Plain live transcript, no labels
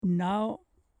now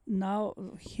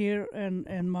here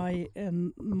and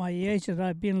my age that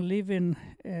I've been living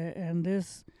in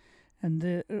this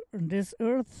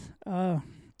earth,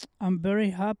 I'm very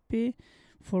happy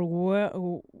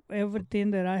for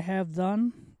everything that I have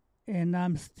done, and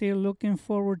I'm still looking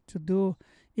forward to do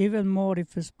even more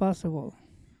if it's possible.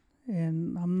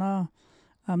 And I'm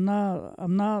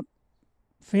not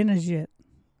finished yet.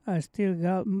 I still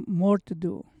got more to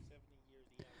do.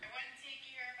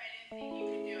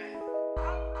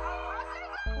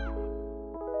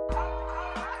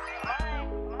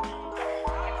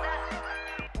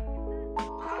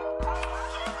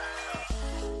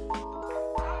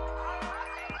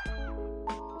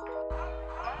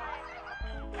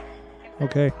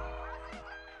 Okay.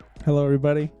 Hello,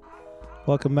 everybody.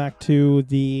 Welcome back to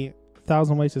the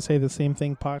Thousand Ways to Say the Same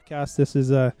Thing podcast. This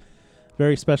is a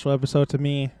very special episode to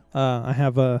me. I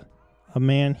have a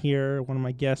man here, one of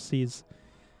my guests. He's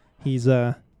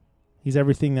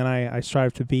everything that I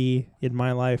strive to be in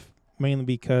my life, mainly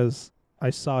because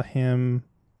I saw him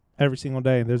every single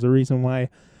day. There's a reason why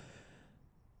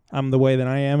I'm the way that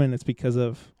I am, and it's because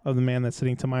of the man that's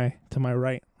sitting to my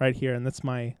right here, and it's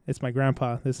my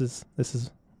grandpa. This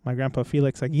is my grandpa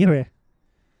Felix Aguirre.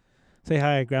 Say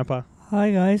hi, Grandpa.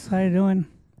 Hi guys, how you doing?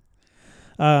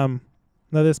 Now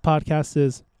this podcast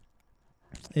is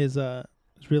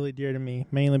really dear to me,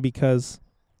 mainly because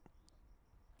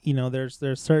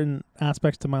there's certain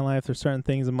aspects to my life, there's certain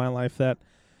things in my life that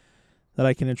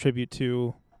I can attribute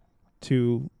to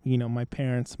my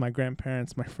parents, my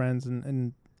grandparents, my friends,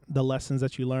 and the lessons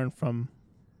that you learn from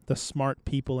the smart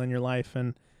people in your life,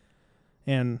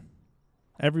 and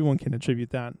everyone can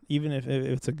attribute that, even if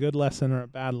it's a good lesson or a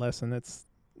bad lesson. That's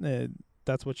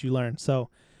what you learn. So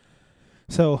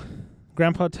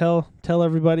Grandpa, tell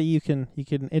everybody, you can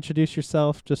introduce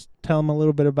yourself. Just tell them a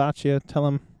little bit about you. Tell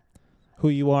them who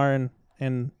you are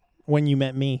and when you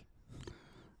met me.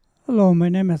 Hello, my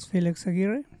name is Felix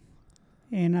Aguirre,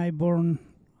 and I born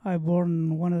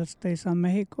in one of the states of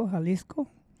Mexico, Jalisco,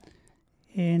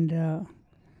 and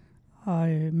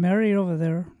I married over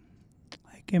there.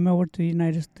 I came over to the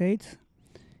United States,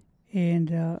 and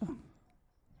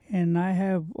I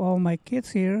have all my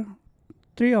kids here,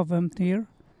 3 of them here.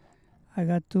 We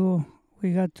got two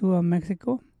in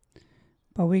Mexico,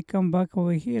 but we come back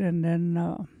over here, and then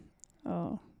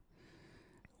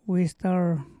we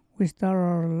start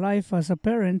our life as a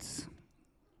parents.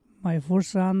 My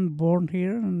first son born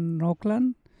here in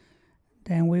Oakland.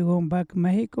 Then we go back to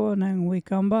Mexico, and then we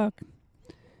come back,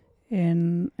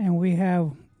 and we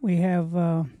have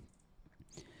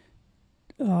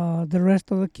the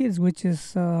rest of the kids, which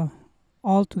is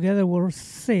all together we're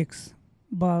 6,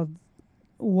 but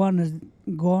one is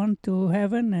gone to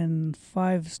heaven and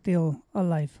 5 still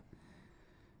alive.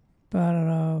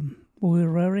 But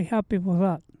we're very happy with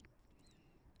that.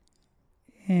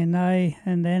 And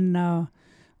then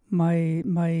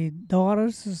my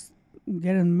daughters is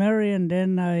getting married, and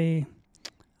then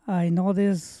I know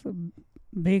this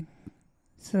big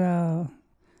uh,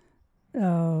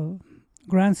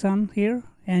 grandson here,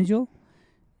 Angel,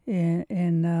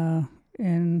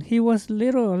 and he was a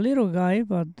little guy,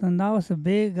 but now he's a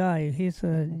big guy. He's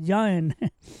a giant.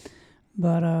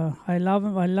 But I love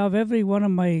him. I love every one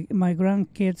of my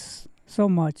grandkids so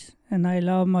much, and I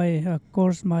love of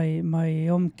course my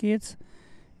own kids.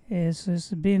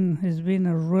 It's been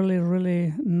a really,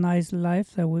 really nice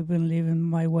life that we've been living,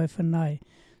 my wife and I.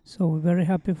 So we're very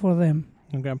happy for them.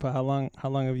 And Grandpa, how long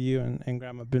have you and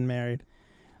Grandma been married?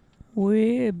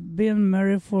 We've been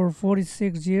married for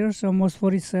 46 years, almost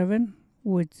 47,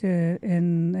 which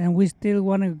and we still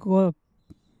want to go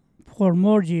for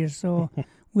more years. So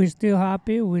we're still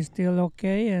happy, we're still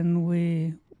okay, and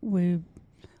we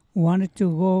wanted to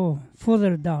go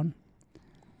further down.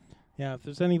 Yeah, if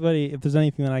there's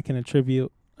anything that I can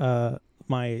attribute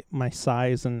my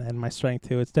size and my strength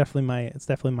to, it's definitely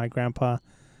my grandpa.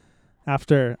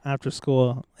 After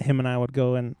school, him and I would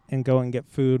go and get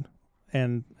food,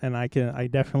 and I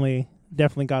definitely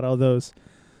got all those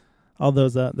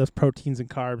proteins and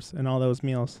carbs and all those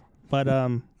meals. But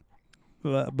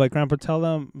Grandpa, tell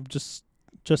them just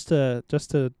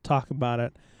to talk about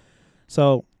it.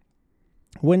 So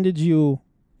when did you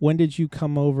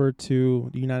come over to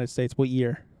the United States? What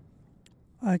year?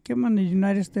 I came in the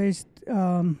United States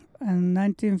in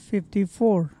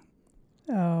 1954.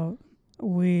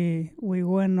 We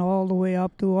went all the way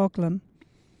up to Oakland,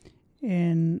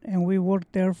 and we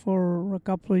worked there for a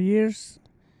couple of years,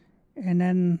 and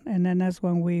then that's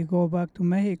when we go back to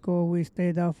Mexico. We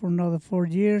stayed out for another 4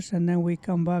 years, and then we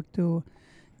come back to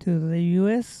the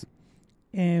U.S.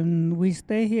 and we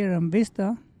stay here in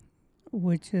Vista,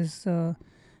 which is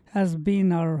has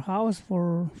been our house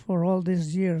for all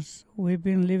these years. We've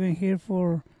been living here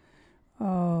for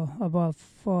about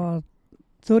for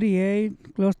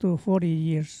 38, close to 40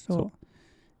 years. But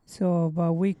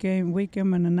we came in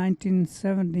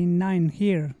 1979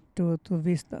 here to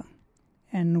Vista,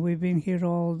 and we've been here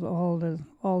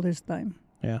all this time.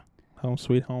 Yeah, home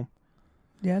sweet home.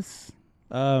 Yes.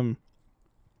 I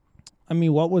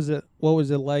mean, what was it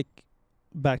like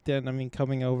back then? I mean,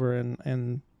 coming over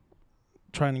and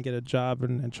trying to get a job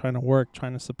and trying to work,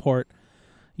 trying to support,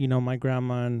 my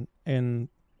grandma and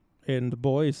the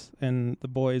boys and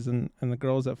the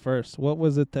girls at first. What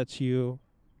was it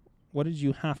what did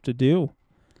you have to do?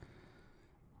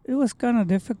 It was kind of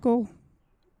difficult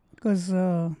because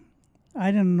I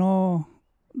didn't know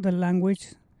the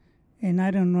language, and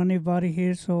I didn't know anybody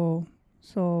here. So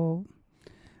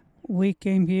we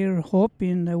came here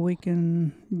hoping that we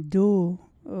can do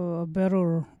a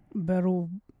better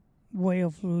way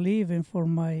of living for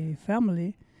my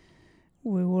family.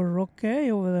 We were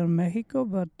okay over there in Mexico,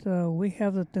 but we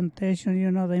have the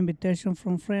temptation, the invitation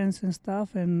from friends and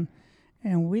stuff, and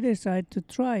we decided to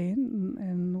try it,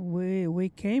 and we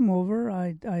came over.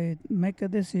 I make a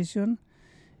decision,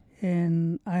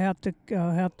 and I have to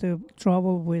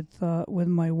travel with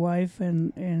my wife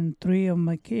and three of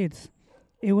my kids.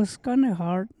 It was kind of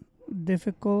hard,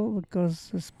 difficult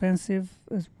because expensive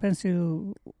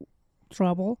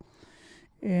travel,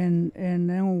 and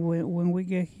then when we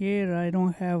get here, I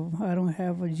don't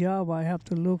have a job. I have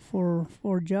to look for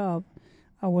a job.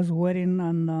 I was waiting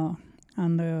on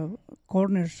the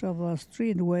corners of the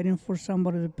street, waiting for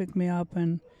somebody to pick me up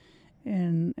and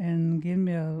give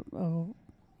me a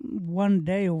 1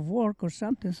 day of work or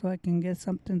something, so I can get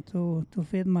something to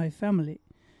feed my family.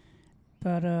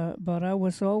 But I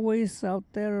was always out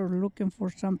there looking for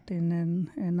something, and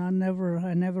I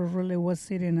never really was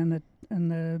sitting on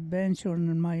the bench or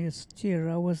in my chair.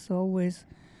 I was always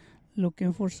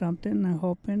looking for something and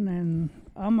hoping. And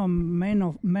I'm a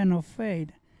man of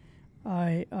faith.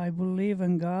 I believe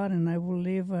in God, and I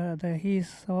believe that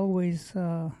He's always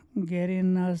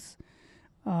getting us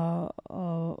a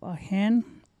hand,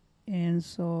 and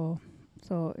so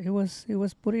it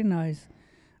was pretty nice.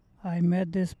 I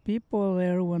met these people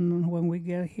there when we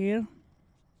get here,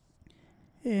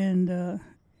 and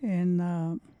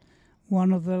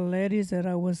one of the ladies that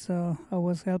I was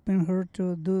helping her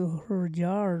to do her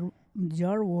jar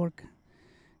work.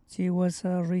 She was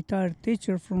a retired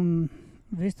teacher from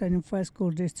Vista Unified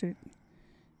School District,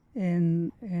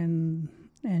 and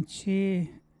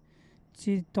she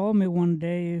told me one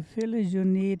day, Felix, you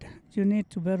need a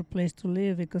better place to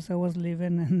live, because I was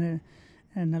living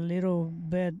in a little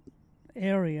bad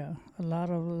area. A lot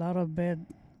of bad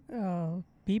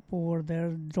people were there,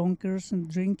 drunkards and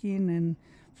drinking and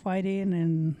fighting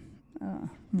and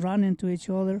running to each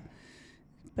other.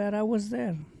 But I was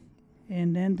there,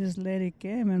 and then this lady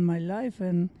came in my life,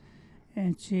 and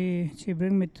she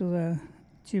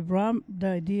brought the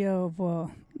idea of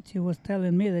she was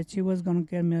telling me that she was going to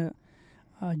get me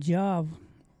a job.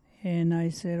 And I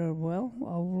said, well,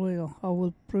 I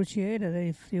will appreciate it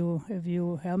if you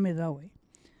help me that way.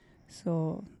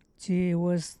 So she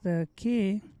was the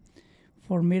key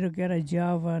for me to get a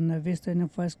job in the Vista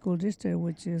Unified School District,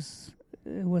 it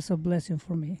was a blessing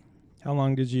for me. How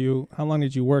long did you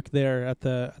work there at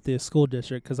the school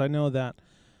district? Because I know that,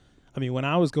 I mean, when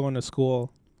I was going to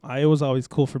school, it was always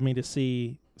cool for me to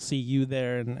see you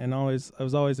there, and it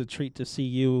was always a treat to see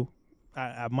you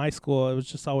at my school. It was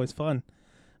just always fun.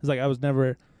 It's like I was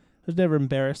never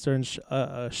embarrassed or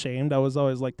ashamed. I was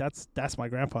always like, that's my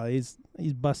grandpa. He's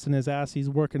busting his ass. He's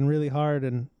working really hard,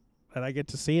 and I get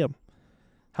to see him.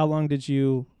 How long did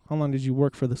you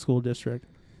work for the school district?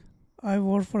 I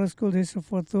worked for the school district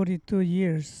for 32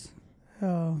 years.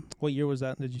 What year was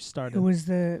that? Did you start? It was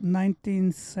the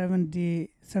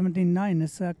 1979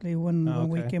 exactly when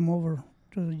we came over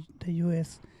to the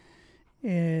U.S.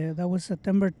 That was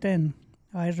September 10.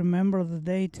 I remember the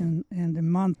date and the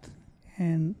month,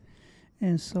 and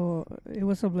so it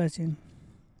was a blessing.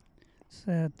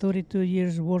 So 32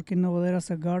 years working over there as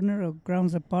a gardener, a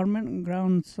grounds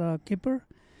keeper,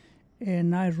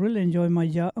 and I really enjoyed my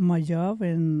job,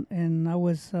 and I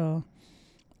was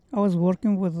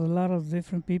working with a lot of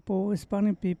different people,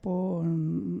 Hispanic people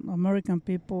and American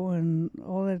people and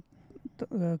all that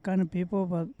kind of people,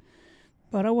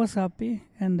 but I was happy,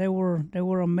 and they were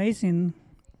amazing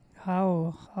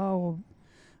how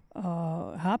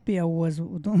happy I was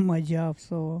doing my job.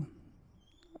 So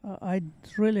I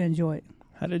really enjoy it.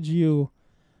 How did you?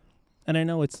 And I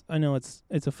know it's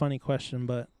a funny question,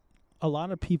 but a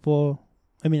lot of people,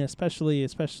 I mean,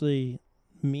 especially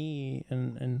me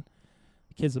and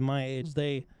kids of my age,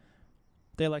 they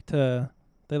they like to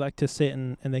sit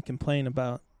and they complain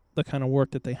about the kind of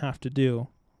work that they have to do.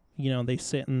 They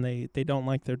sit and they don't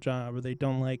like their job, or they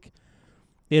don't like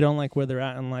where they're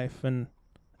at in life, and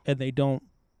they don't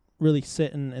really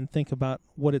sit and think about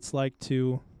what it's like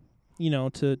to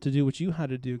to do what you had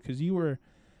to do, because you were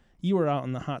out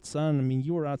in the hot sun. I mean,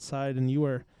 you were outside and you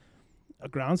were a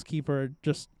groundskeeper,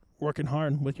 just working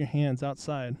hard with your hands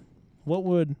outside.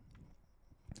 What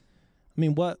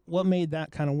made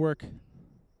that kind of work,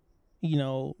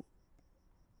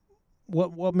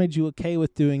 what made you okay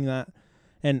with doing that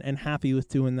and happy with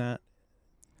doing that?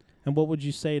 And what would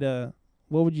you say to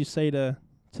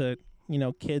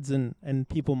kids and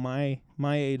people my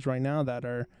age right now that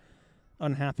are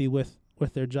unhappy with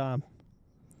their job?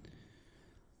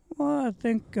 Well, I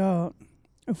think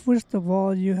first of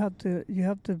all, you have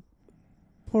to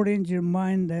put in your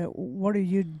mind that what are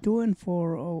you doing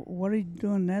for, or what are you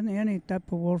doing any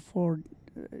type of work for?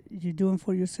 You doing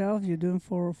for yourself? You doing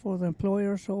for the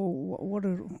employer? So what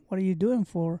are you doing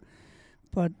for?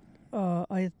 But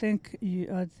I think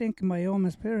my own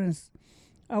experience,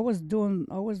 I was doing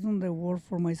the work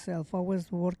for myself. I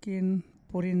was working,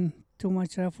 putting too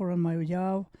much effort on my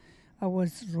job. I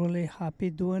was really happy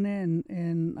doing it,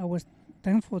 and I was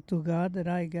thankful to God that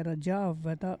I got a job.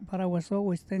 But I was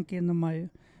always thinking of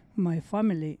my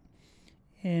family,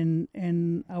 and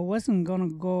I wasn't gonna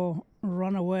go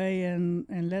run away and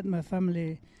let my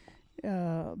family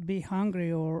be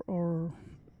hungry, or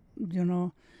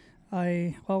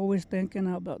I always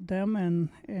thinking about them,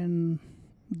 and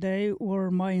they were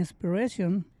my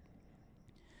inspiration.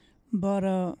 But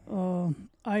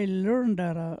I learned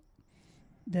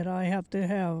that I have to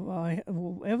have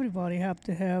everybody have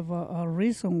to have a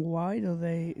reason why do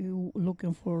they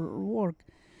looking for work,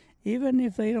 even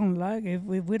if they don't like it.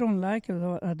 If we don't like it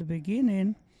at the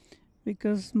beginning,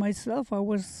 because myself I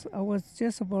was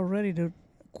just about ready to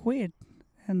quit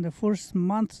in the first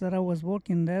months that I was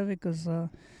working there, because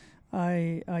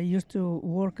I used to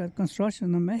work at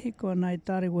construction in Mexico, and I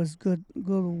thought it was good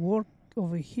work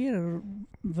over here,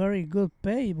 very good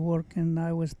paid work, and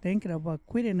I was thinking about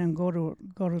quitting and go to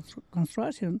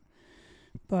construction.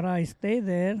 But I stayed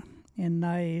there, and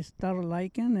I started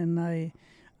liking, and I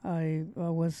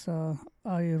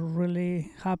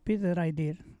really happy that I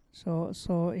did. So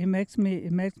it makes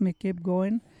me keep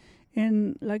going,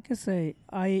 and like I say,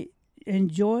 I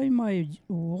enjoy my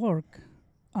work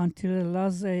until the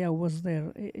last day I was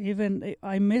there. Even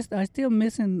I still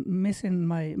missing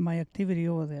my activity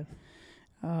over there.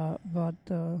 But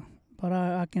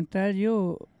I can tell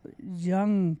you,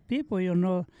 young people,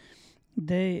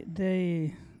 they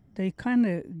kind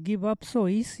of give up so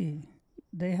easy.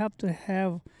 They have to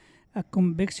have a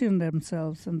conviction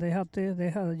themselves, and you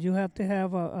have to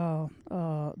have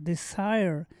a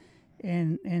desire,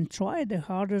 and try the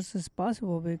hardest as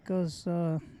possible, because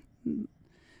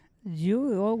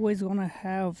you always gonna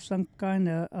have some kind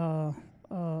of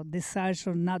desire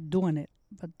for not doing it.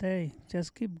 But they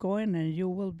just keep going, and you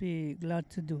will be glad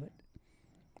to do it.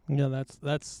 Yeah,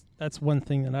 that's one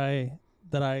thing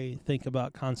that I think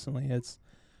about constantly. It's,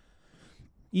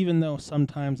 even though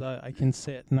sometimes I can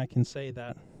sit and I can say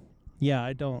that, yeah,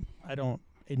 I don't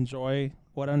enjoy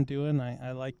what I'm doing.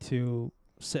 I like to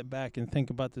sit back and think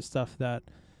about the stuff that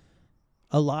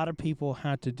a lot of people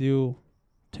had to do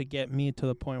to get me to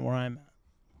the point where I'm at.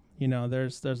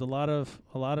 There's a lot of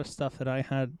stuff that I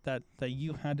had, that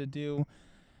you had to do,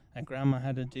 that grandma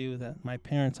had to do, that my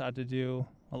parents had to do.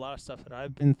 A lot of stuff that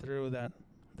I've been through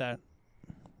that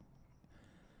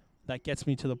gets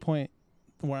me to the point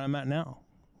where I'm at now.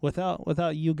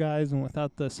 Without you guys, and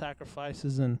without the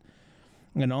sacrifices and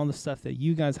all the stuff that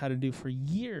you guys had to do for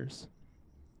years,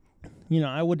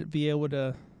 I wouldn't be able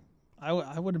to.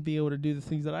 I wouldn't be able to do the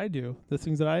things that I do, the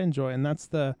things that I enjoy, and that's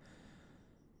the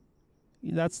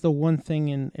one thing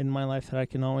in my life that I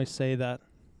can always say that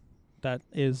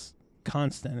is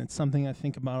constant. It's something I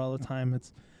think about all the time.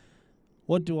 It's,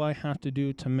 what do I have to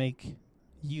do to make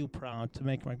you proud, to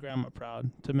make my grandma proud,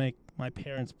 to make my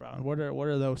parents proud? What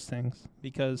are those things?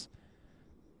 Because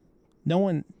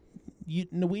we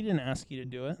didn't ask you to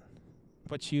do it,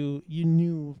 but you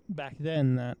knew back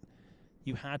then that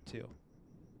you had to.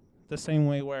 The same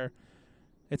way where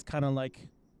it's kind of like,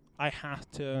 I have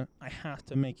to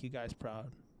make you guys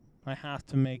proud. I have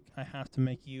to make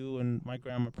you and my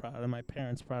grandma proud and my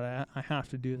parents proud. I have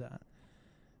to do that,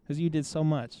 because you did so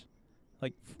much,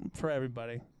 like for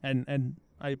everybody, and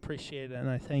I appreciate it, and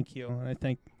I thank you, and I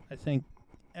thank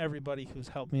everybody who's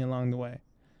helped me along the way.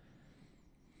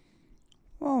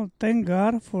 Well, thank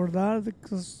God for that,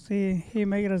 because He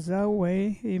made us that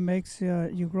way. He makes your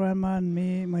grandma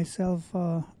and myself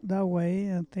that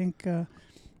way. I think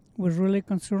we're really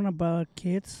concerned about our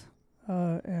kids,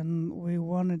 and we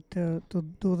wanted to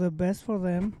do the best for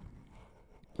them.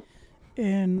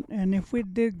 And if we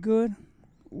did good,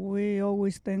 we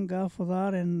always thank God for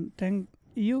that, and thank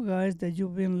you guys that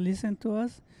you've been listening to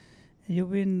us.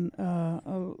 You've been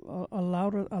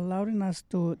allowing us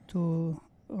to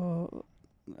uh,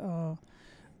 uh,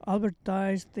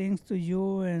 advertise things to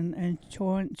you, and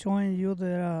showing you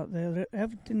that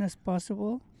everything is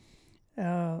possible.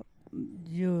 Uh,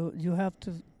 you have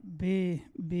to be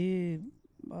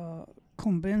uh,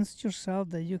 convinced yourself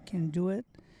that you can do it,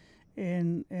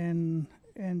 and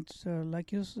so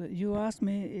like you asked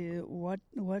me, what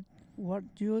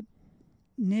you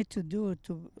need to do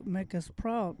to make us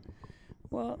proud.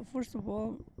 Well, first of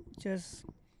all, just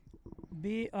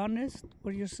be honest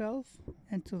with yourself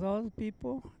and to the other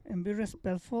people, and be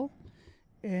respectful,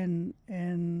 and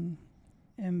and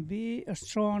be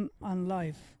strong on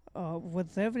life.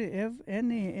 With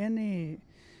any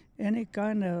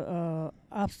kind of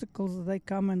obstacles that they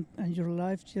come in your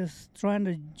life, just trying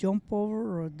to jump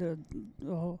over,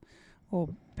 or, or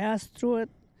pass through it.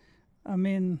 I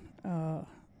mean,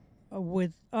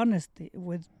 with honesty,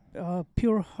 with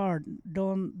pure heart.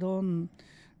 Don't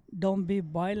be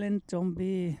violent. Don't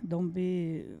be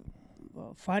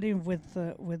fighting with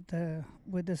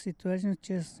the situation.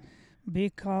 Just be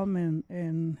calm,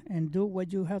 and do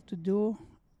what you have to do,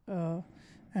 uh,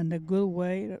 in a good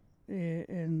way,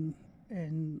 and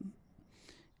and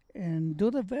and do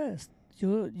the best.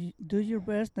 You do your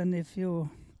best, and if you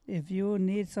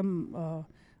need some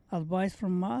advice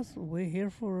from us, we're here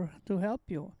for to help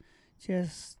you.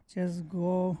 Just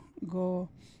go.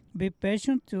 Be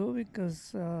patient too,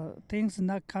 because things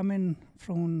not coming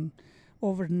from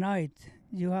overnight.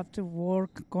 You have to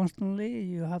work constantly.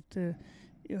 You have to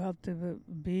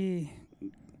be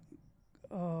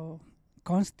uh,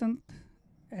 constant,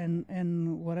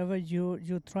 and whatever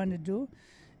you're trying to do,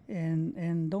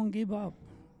 and don't give up.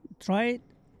 Try it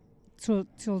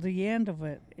till the end of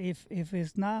it. If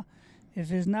it's not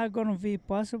going to be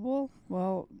possible,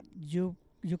 well, you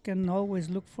can always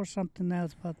look for something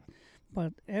else.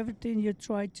 But everything you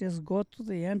try, just go to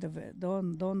the end of it.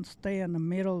 Don't stay in the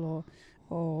middle,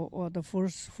 or the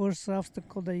first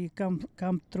obstacle that you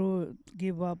come through.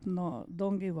 Give up? No,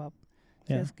 don't give up.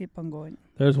 Yeah. Just keep on going.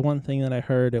 There's one thing that I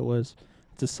heard. It's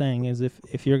a saying is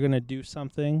if you're gonna do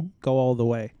something, go all the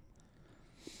way.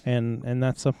 And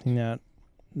that's something that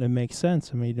makes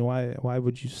sense. I mean, why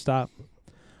would you stop?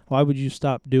 Why would you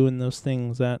stop doing those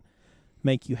things that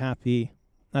make you happy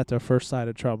at the first sign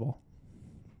of trouble?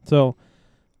 So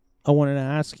I wanted to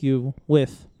ask you,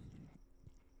 with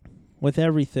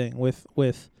everything, with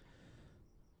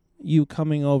you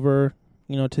coming over,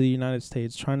 to the United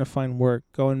States, trying to find work,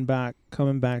 going back,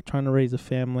 coming back, trying to raise a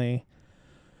family,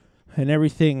 and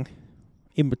everything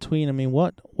in between. I mean,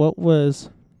 what was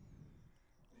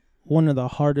one of the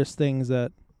hardest things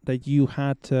that you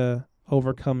had to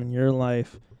overcome in your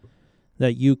life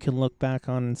that you can look back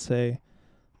on and say,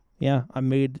 yeah, I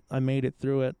made it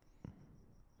through it.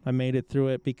 I made it through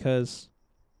it because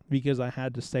I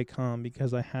had to stay calm,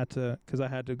 because I had to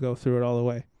go through it all the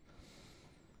way.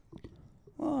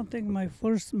 Well, I think my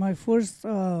first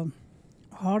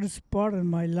hardest part in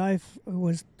my life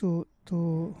was to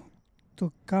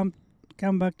come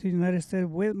back to the United States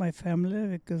with my family,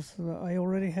 because I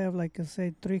already have, like I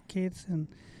say, 3 kids,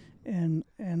 and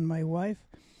my wife,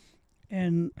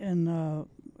 and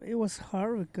it was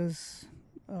hard because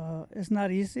it's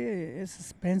not easy. It's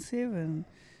expensive, and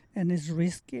it's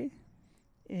risky,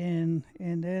 and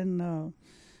then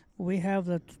we have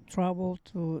the trouble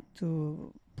to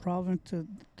problem to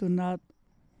not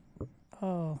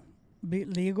be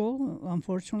legal.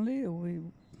 Unfortunately,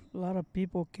 a lot of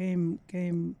people came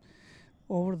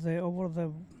over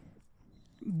the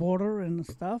border and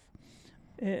stuff,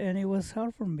 and it was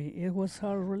hard for me. It was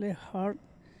hard, really hard,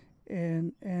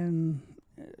 and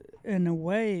in a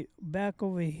way, back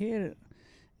over here,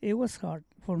 it was hard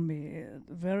for me.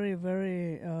 Very,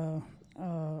 very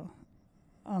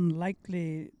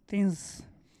unlikely things.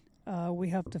 We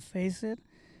have to face it,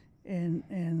 and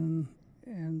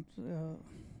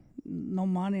no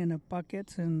money in the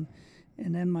pockets, and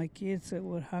then my kids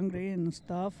were hungry and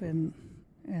stuff, and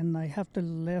I have to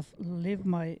leave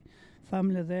my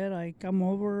family there. I come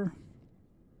over,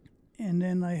 and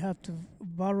then I have to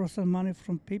borrow some money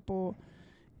from people.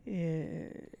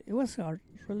 It was hard,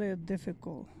 really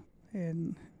difficult,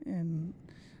 and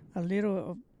a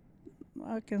little,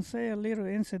 I can say, a little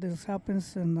incidents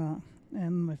happens in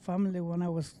my family when I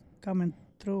was coming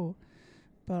through,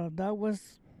 but that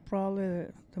was probably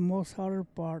the most harder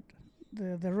part.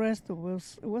 The rest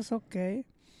was okay,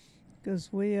 because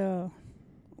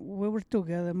we were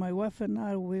together. My wife and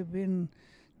I, we've been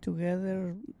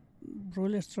together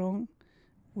really strong.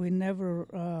 We never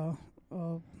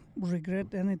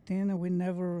regret anything. We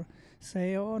never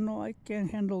say, "Oh no, I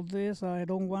can't handle this. I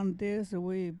don't want this."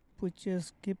 We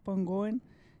just keep on going,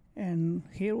 and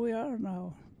here we are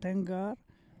now. Thank God,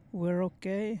 we're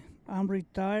okay. I'm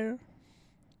retired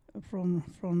from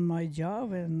my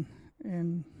job and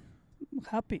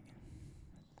happy.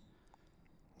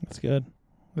 That's good.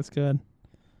 That's good.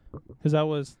 Because that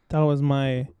was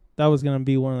gonna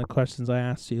be one of the questions I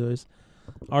asked you is,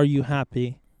 are you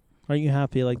happy? Are you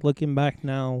happy? Like looking back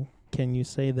now, can you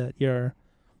say that you're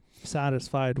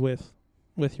satisfied with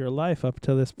your life up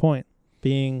to this point?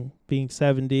 Being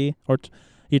 70 or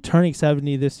you're turning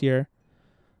 70 this year.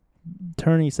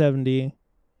 Turning 70,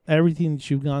 everything that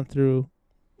you've gone through,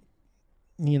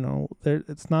 you know, there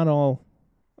it's not all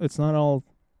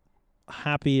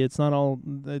happy. It's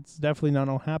definitely not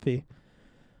all happy.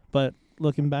 But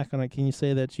looking back on it, can you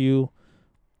say that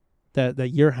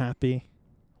that you're happy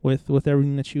with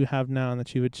everything that you have now and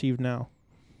that you've achieved now?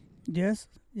 Yes,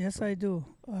 I do.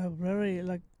 I very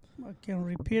like. I can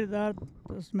repeat that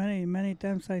as many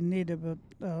times I need it, but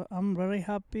I'm very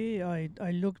happy. I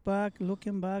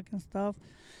looking back and stuff.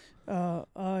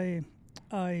 I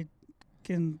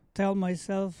can tell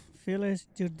myself, Felix,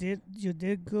 you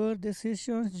did good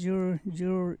decisions. You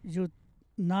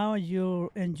now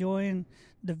you're enjoying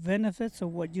the benefits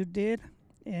of what you did,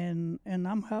 and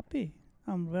I'm happy.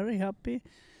 I'm very happy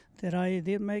that I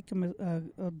did make a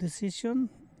decision,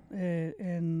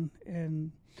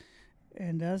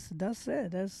 and that's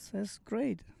it. That's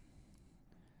great.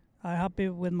 I'm happy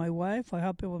with my wife. I'm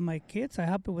happy with my kids. I'm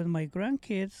happy with my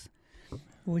grandkids,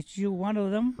 which you one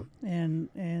of them, and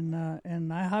I'm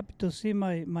happy to see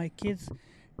my kids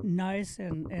nice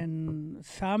and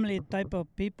family type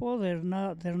of people. They're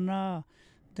not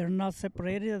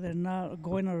separated. They're not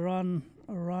going around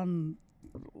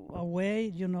away.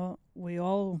 You know, we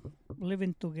all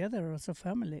living together as a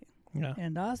family, Yeah.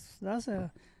 and that's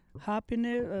a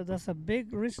happiness. That's a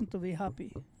big reason to be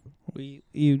happy.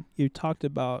 You talked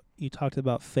about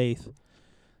faith.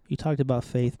 You talked about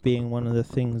faith being one of the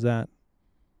things that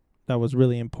was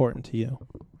really important to you,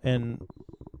 and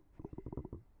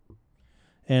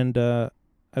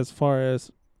as far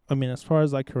as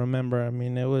I can remember,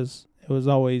 it was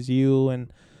always you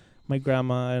and my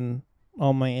grandma and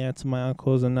all my aunts and my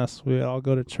uncles and us. We'd all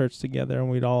go to church together, and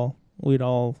we'd all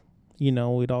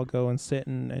go and sit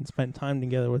and spend time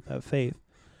together with that faith.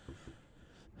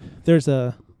 There's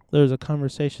a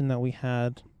conversation that we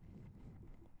had,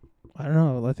 I don't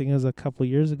know, I think it was a couple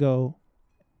years ago,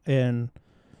 and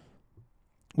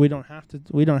we don't have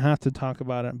to talk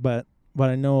about it, but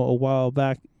I know a while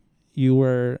back you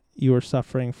were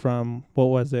suffering from, what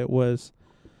was it? Was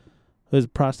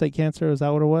prostate cancer? Is that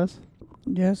what it was?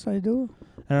 Yes, I do.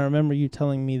 And I remember you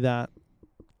telling me that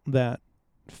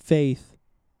faith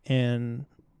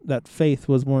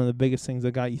was one of the biggest things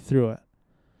that got you through it.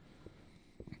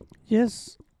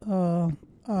 Yes, I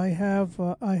have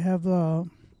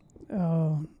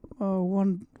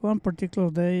one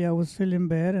particular day I was feeling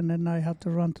bad, and then I had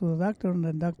to run to the doctor, and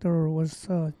the doctor was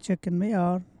checking me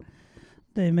out.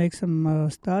 They make some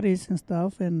studies and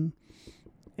stuff, and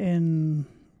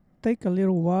take a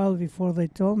little while before they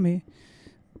told me,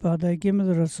 but they gave me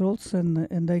the results, and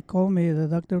they called me. The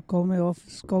doctor called me,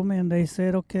 office called me, and they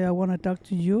said, "Okay, I want to talk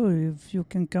to you. If you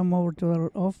can come over to our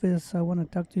office, I want to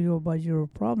talk to you about your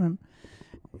problem."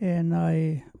 And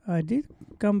I did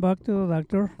come back to the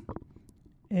doctor,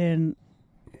 and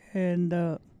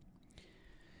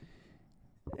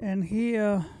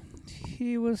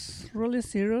he was really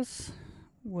serious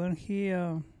when he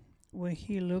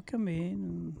looked at me,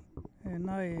 and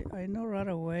I know right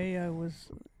away it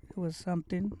was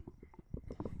something.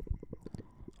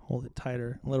 Hold it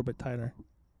tighter, a little bit tighter.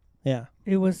 Yeah.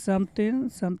 It was something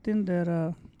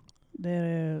that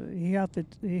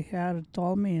he had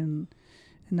told me, and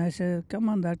I said, "Come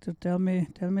on, doctor, tell me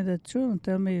the truth,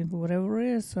 tell me whatever it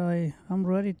is. I'm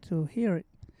ready to hear it."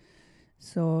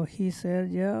 So he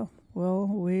said, "Yeah, well,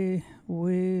 we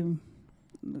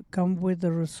come with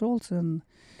the results, and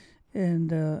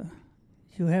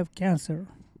you have cancer."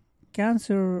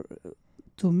 Cancer,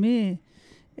 to me,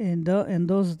 in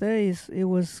those days, it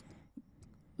was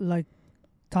like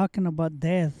talking about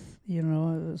death. You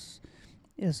know,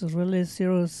 it's a really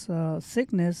serious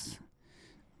sickness.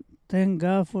 Thank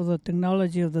God for the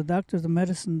technology of the doctors, the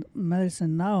medicine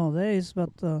nowadays,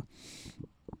 but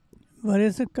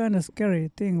it's a kind of scary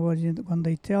thing when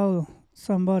they tell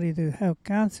somebody to have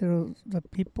cancer. The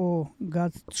people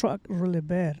got struck really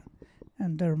bad,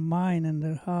 and their mind and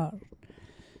their heart.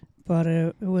 but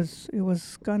it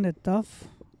was kind of tough,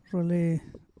 really,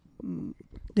 mm,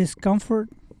 discomfort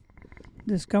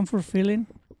discomfort feeling.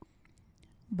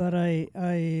 But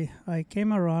I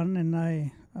came around and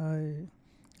I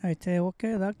tell,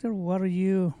 okay, doctor, what do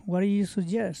you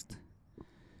suggest?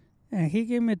 And he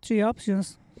gave me three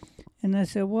options, and I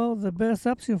said, well, the best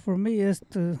option for me is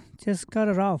to just cut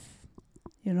it off.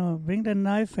 Bring the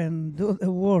knife and do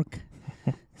the work.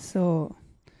 So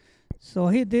so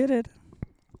he did it,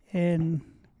 and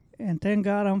thank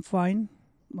God I'm fine.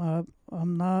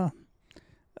 I'm not.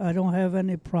 I don't have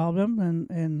any problem,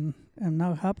 and I'm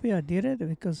now happy I did it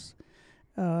because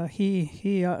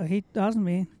he asked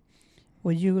me,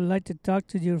 would you like to talk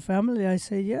to your family? I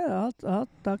say, yeah, I'll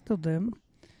talk to them.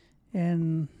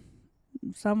 And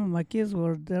some of my kids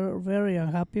they're very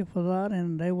unhappy for that,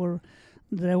 and they were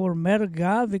mad at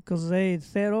God because they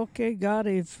said, okay, God,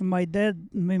 if my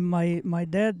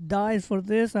dad dies for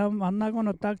this, I'm not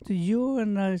gonna talk to you.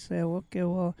 And I say, okay,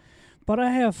 well, but I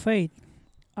have faith.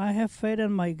 I have faith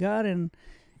in my God, and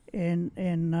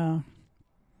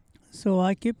so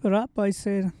I keep it up. I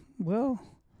say, well,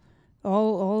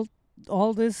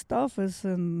 all this stuff is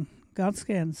in God's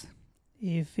hands.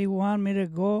 If He want me to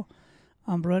go,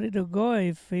 I'm ready to go.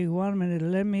 If He want me to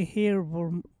let me here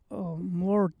for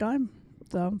more time,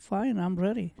 I'm fine. I'm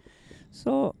ready.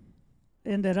 So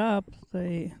ended up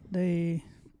they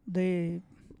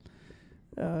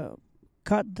uh,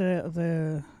 cut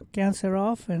the cancer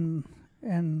off, and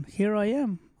here I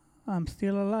am. I'm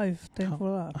still alive. Thank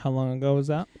for that. How long ago was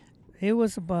that? It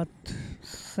was about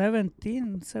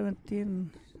 17,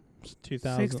 2000.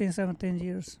 16, 17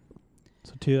 years.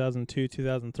 So 2002,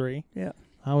 2003. Yeah.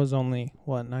 I was only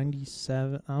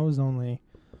 97. I was only,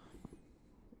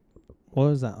 what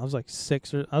was that? I was like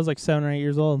 7 or 8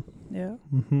 years old. Yeah.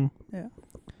 Mm-hmm. Yeah.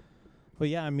 But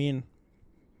yeah, I mean,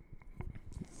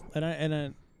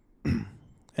 and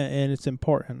it's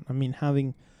important. I mean,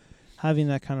 having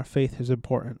that kind of faith is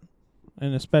important,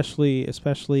 and especially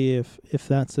if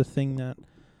that's a thing that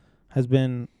has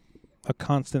been a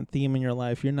constant theme in your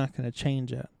life, you're not going to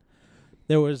change it.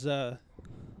 There's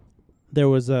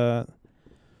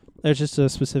just a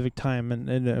specific time, and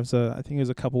it was I think it was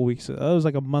a couple weeks. It was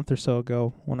like a month or so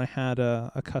ago when I had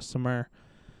a customer.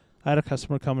 I had a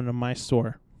customer come into my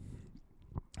store,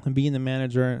 and being the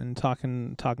manager and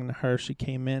talking to her, she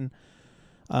came in.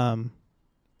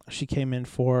 She came in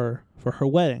for her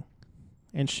wedding,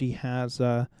 and she has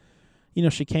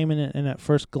she came in and at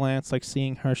first glance, like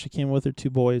seeing her, she came with her two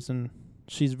boys, and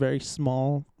she's a very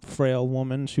small, frail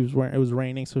woman. It was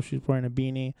raining, so she was wearing a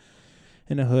beanie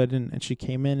and a hood, and she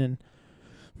came in, and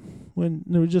when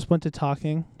we just went to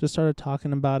started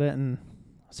talking about it, and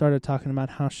started talking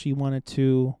about how she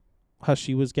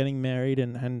was getting married,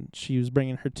 and she was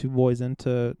bringing her two boys in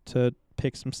to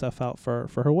pick some stuff out for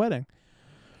her wedding.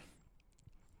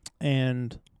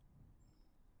 And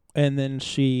then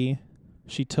she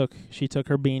took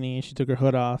her beanie, she took her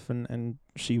hood off, and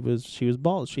she was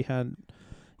bald. She had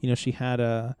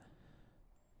her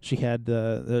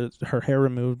hair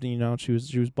removed. She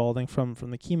was balding from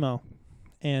the chemo,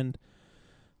 and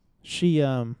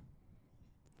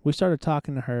we started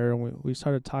talking to her, and we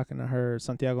started talking to her,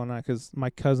 Santiago and I, because my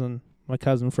cousin,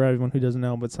 for everyone who doesn't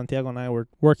know, but Santiago and I were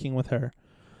working with her,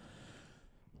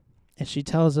 and she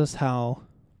tells us how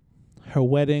her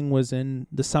wedding was in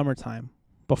the summertime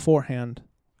beforehand,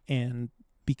 and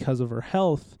because of her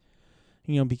health,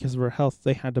 they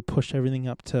had to push everything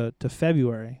up to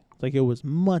February. Like, it was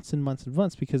months and months and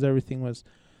months because it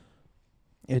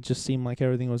just seemed like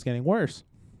everything was getting worse.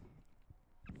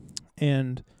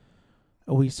 And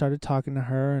we started talking to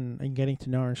her and getting to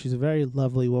know her, and she's a very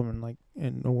lovely woman.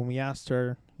 And when we asked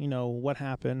her, what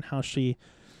happened, how she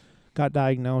got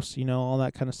diagnosed, all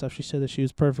that kind of stuff, she said that she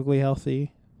was perfectly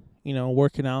healthy,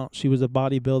 working out. She was a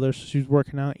bodybuilder, so she was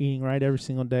working out, eating right every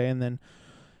single day. And then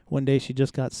one day she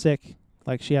just got sick,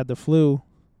 like she had the flu.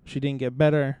 She didn't get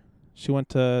better. She went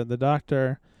to the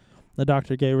doctor. The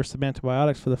doctor gave her some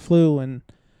antibiotics for the flu, and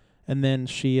then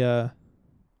she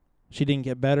didn't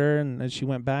get better, and she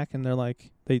went back, and they're like,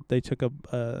 they took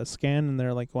a scan, and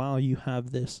they're like, wow, you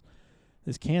have this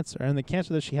cancer. And the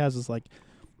cancer that she has is like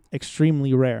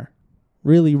extremely rare,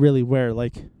 really, really rare.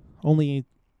 Like, only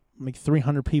like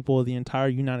 300 people in the entire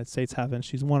United States have it, and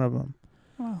she's one of them.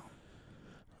 Wow.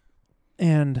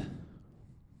 And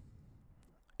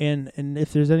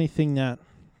if there's anything that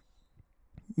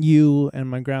you and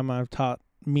my grandma have taught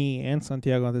me and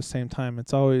Santiago at the same time,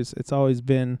 it's always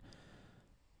been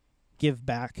give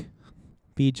back,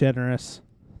 be generous,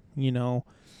 because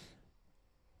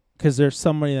there's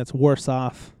somebody that's worse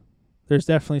off. There's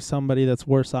definitely somebody that's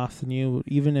worse off than you,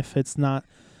 even if it's not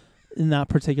in that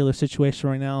particular situation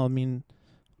right now, I mean,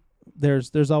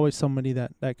 there's always somebody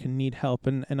that can need help,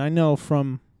 and I know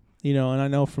from, and I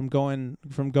know from going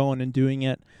and doing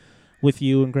it with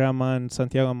you and Grandma and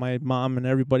Santiago and my mom and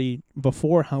everybody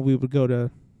before, how we would go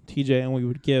to TJ and we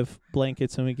would give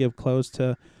blankets and we give clothes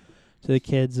to the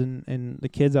kids and the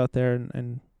kids out there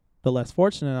and the less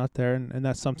fortunate out there, and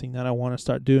that's something that I want to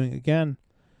start doing again.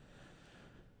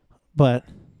 But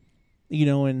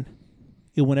in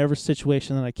whatever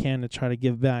situation that I can to try to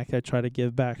give back, I try to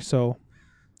give back. So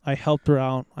I helped her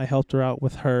out. I helped her out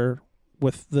with her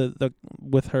with the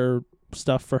with her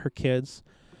stuff for her kids.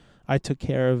 I took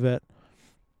care of it.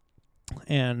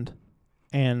 And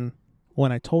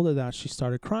when I told her that, she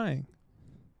started crying.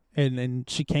 And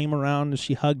she came around and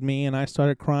she hugged me and I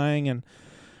started crying, and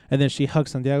then she hugged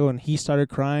Santiago and he started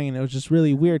crying, and it was just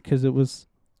really weird because it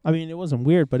wasn't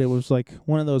weird, but it was like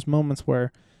one of those moments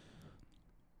where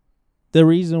the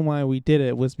reason why we did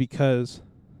it was because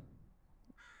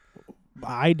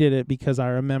I did it because I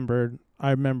remembered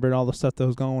all the stuff that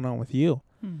was going on with you.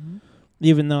 Mm-hmm.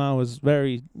 Even though I was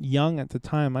very young at the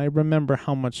time, I remember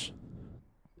how much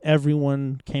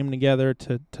everyone came together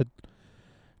to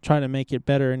try to make it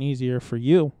better and easier for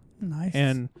you. Nice.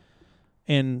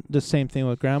 And the same thing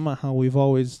with Grandma, how we've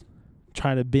always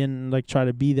tried to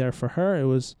be there for her. It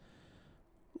was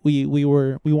we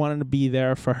wanted to be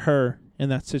there for her in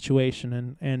that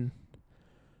situation, and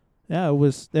yeah, it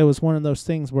was one of those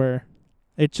things where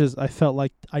I felt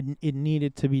like it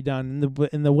needed to be done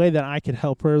in the way that I could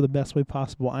help her the best way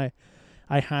possible. I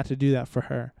had to do that for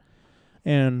her,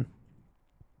 and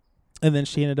then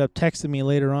she ended up texting me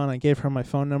later on. I gave her my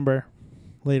phone number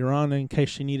later on in case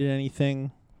she needed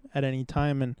anything at any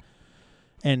time,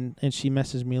 and she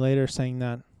messaged me later saying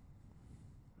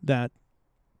that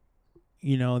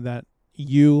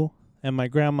you and my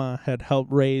grandma had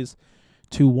helped raise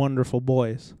two wonderful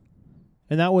boys.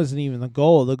 And that wasn't even the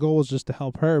goal. The goal was just to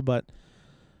help her, but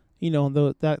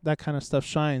that kind of stuff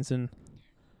shines. And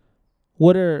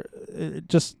what are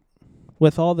just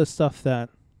with all this stuff that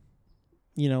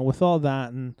with all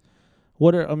that, and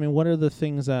what are the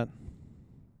things that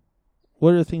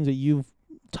you've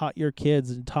taught your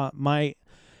kids and taught my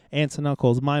aunts and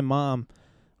uncles, my mom?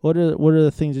 What are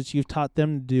the things that you've taught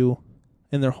them to do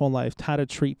in their whole life? How to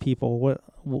treat people?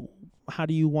 How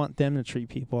do you want them to treat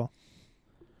people?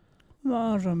 Well,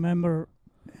 I remember,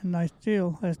 and I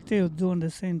still doing the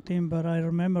same thing. But I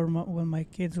remember when my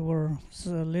kids were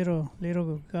little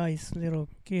guys, little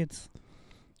kids.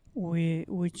 We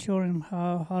showed them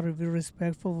how to be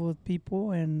respectful with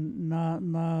people and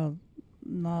not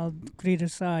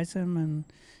criticize them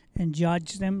and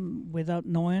judge them without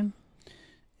knowing.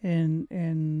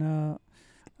 And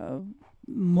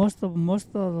most of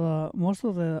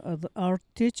our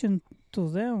teaching to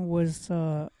them was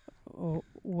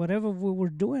whatever we were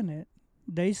doing it.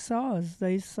 They saw us.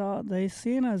 They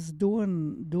seen us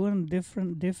doing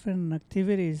different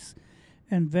activities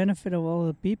and benefit of all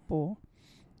the people,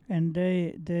 and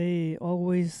they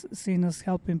always seen us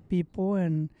helping people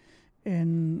and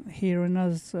hearing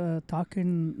us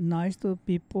talking nice to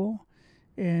people.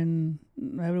 And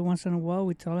every once in a while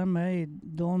we tell them, hey,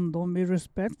 don't be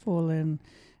respectful and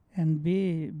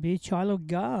be child of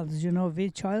God, be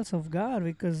childs of God,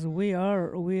 because we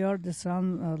are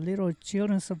the little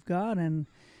children of God, and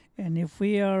if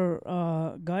we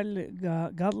are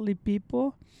godly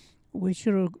people, we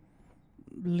should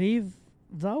live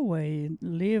that way,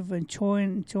 live and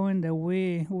showing that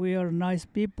we are nice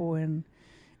people, and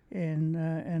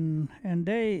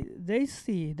they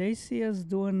see us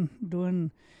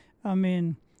doing. I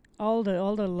mean, all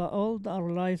our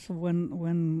lives,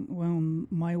 when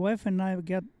my wife and I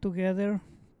get together,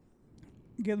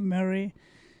 get married,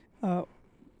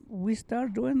 we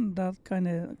start doing that kind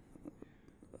of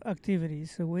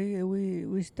activities. So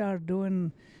we start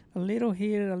doing a little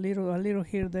here, a little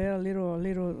here, there, a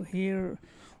little here,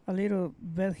 a little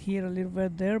bit here, a little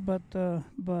bit there. But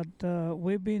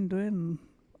we've been doing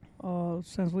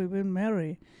since we've been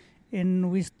married, and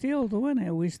we still doing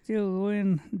it. We still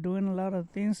doing a lot of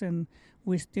things, and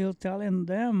we still telling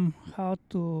them how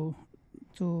to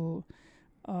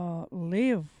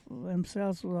live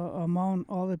themselves among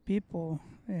other people,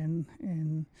 and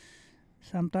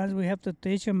sometimes we have to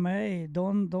teach them, hey,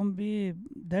 don't be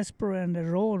desperate in the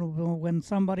road when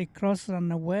somebody crosses on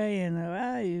the way,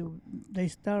 and they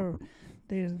start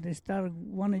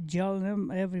want to yell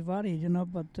them everybody,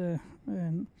 but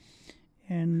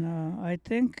and I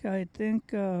think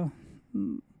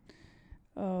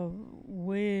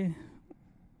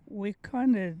we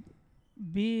kind of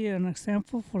be an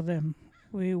example for them.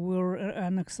 We were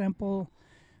an example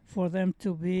for them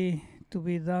to be to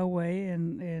be that way,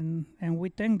 and we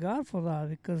thank God for that,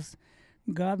 because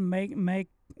God make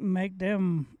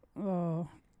them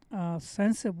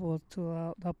sensible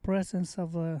to the presence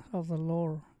of the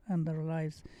Lord in their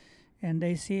lives, and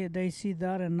they see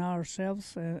that in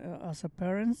ourselves as a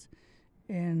parents,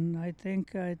 and I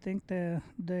think they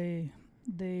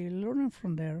learn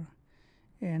from there,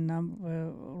 and I'm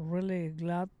really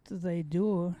glad they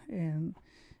do, and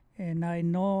I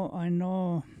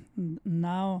know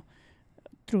now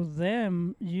through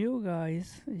them, you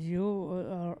guys,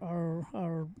 our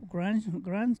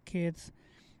grandkids,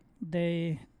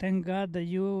 they thank God that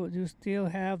you still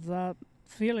have that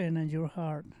feeling in your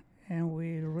heart, and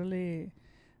we really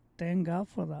thank God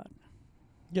for that.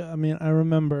 Yeah, I mean, I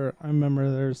remember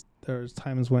there's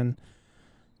times when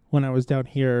I was down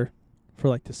here for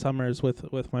like the summers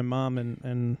with my mom,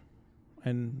 and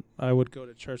I would go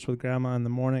to church with grandma in the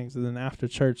mornings, and then after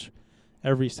church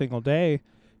every single day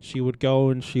she would go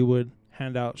and she would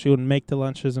make the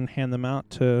lunches and hand them out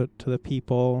to the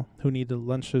people who needed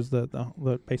lunches,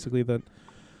 the basically the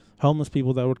homeless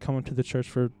people that would come into the church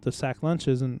for the sack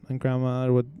lunches, and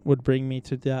grandma would bring me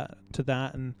to that,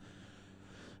 and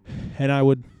I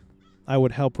would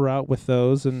help her out with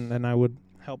those, and I would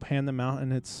help hand them out,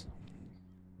 and it's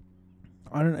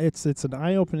an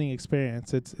eye-opening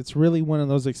experience. It's really one of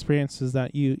those experiences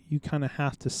that you kind of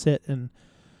have to sit and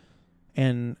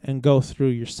go through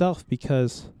yourself,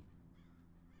 because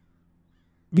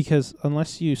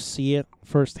unless you see it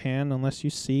firsthand, unless you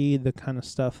see the kind of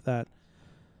stuff that,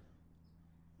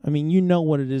 I mean, you know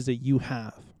what it is that you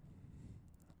have.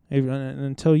 And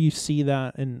until you see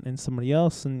that in somebody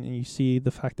else, and you see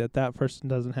the fact that that person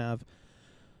doesn't have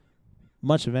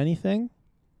much of anything,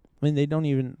 I mean, they don't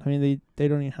even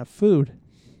have food.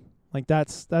 Like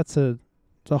it's a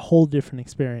whole different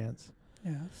experience.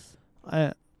 Yes.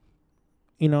 I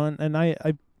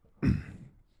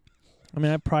I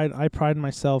mean, I pride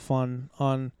myself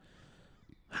on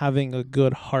having a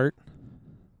good heart,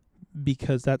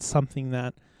 because that's something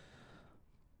that,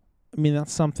 I mean,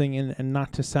 that's something, and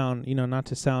not to sound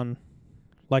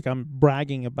like I'm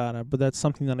bragging about it, but that's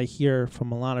something that I hear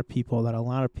from a lot of people, that a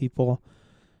lot of people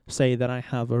say that I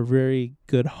have a very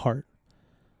good heart.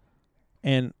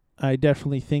 And I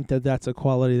definitely think that that's a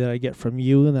quality that I get from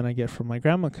you, and that I get from my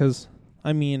grandma, because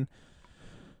and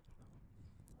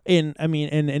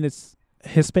it's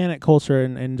Hispanic culture,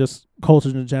 and just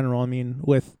cultures in general. I mean,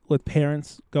 with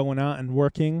parents going out and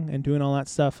working and doing all that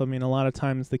stuff, I mean, a lot of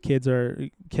times the kids are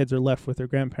left with their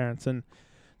grandparents, and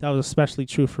that was especially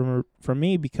true for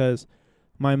me, because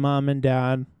my mom and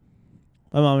dad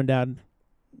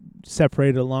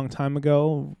separated a long time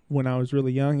ago when I was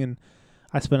really young, and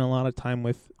I spent a lot of time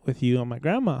with you and my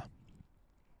grandma.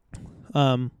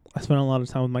 I spent a lot of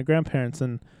time with my grandparents,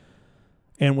 and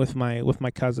with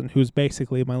my cousin, who's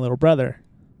basically my little brother.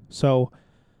 So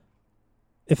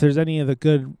if there's any of the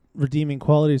good redeeming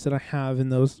qualities that I have in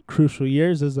those crucial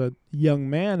years as a young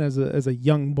man, as a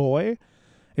young boy,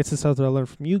 it's the stuff that I learned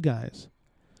from you guys.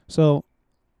 So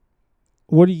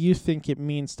what do you think it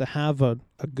means to have a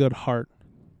good heart?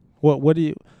 What do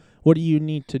you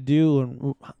need to do,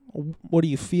 and what do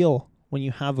you feel when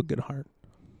you have a good heart?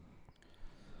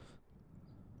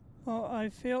 Well, I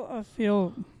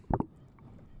feel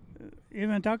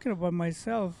even talking about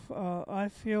myself, I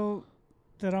feel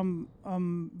that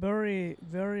I'm very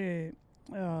very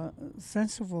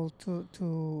sensible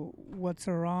to what's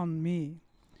around me.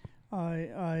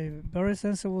 I very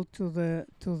sensible to the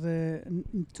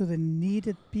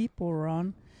needed people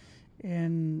around,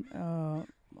 and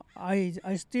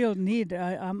I still need.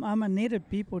 I'm a needed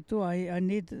people too. I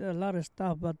need a lot of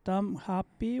stuff, but I'm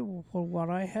happy for what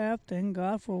I have. Thank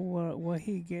God for what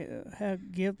He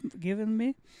have given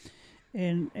me,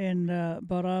 and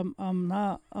but I'm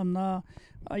not.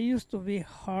 I used to be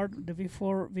hard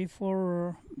before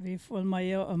my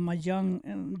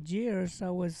young years. I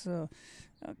was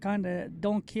kind of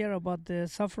don't care about the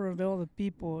suffering of the other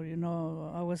people.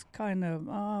 I was kind of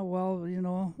well,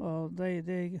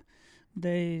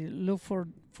 they look for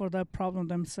that problem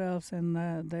themselves, and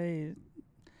they,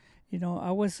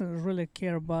 I wasn't really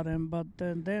care about them. But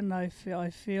then I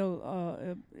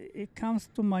feel it comes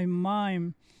to my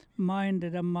mind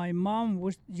that my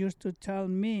mom used to tell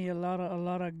me a lot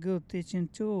of good teaching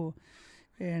too,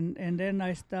 and then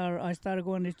I started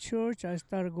going to church. I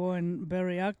started going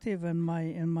very active in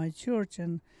my church,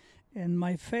 and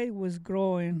my faith was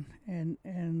growing,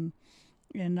 and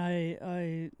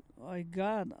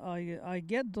I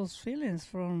get those feelings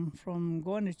from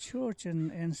going to church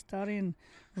and starting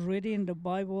reading the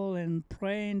Bible and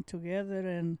praying together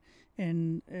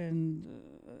and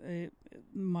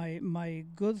my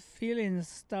good feelings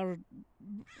start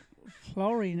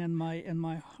flowering in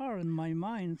my heart and my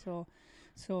mind.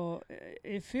 So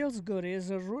it feels good. It's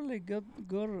a really good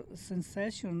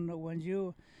sensation when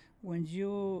you when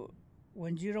you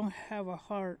don't have a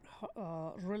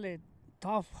really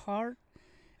tough heart.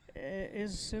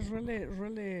 It's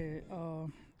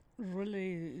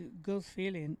really good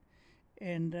feeling.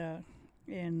 And uh,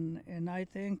 and and I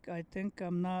think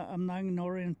I'm not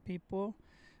ignoring people.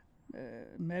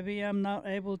 Maybe I'm not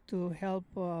able to help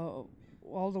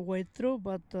all the way through,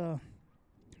 but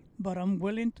I'm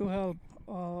willing to help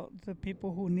the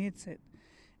people who needs it.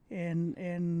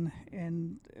 And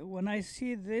when I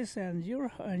see this and you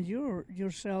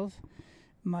yourself,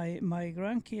 my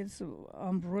grandkids,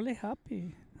 I'm really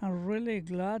happy. I'm really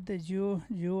glad that you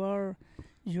are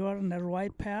on the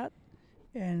right path,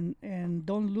 and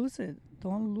don't lose it.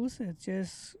 Don't lose it.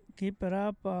 Just keep it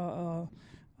up.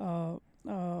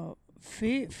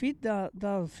 Feed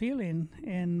that feeling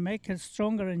and make it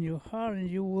stronger in your heart, and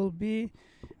you will be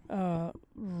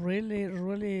really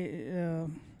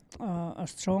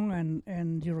strong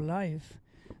and your life.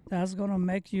 That's gonna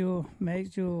make you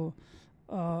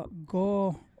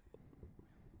go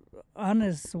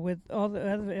honest with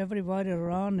everybody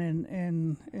around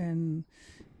and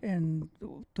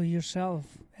to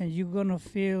yourself, and you're gonna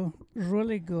feel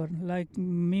really good. Like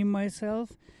me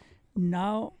myself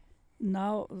now.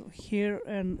 Now here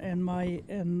and my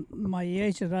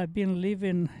age that I've been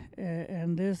living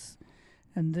in this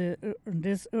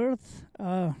earth,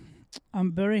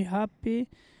 I'm very happy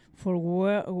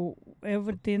for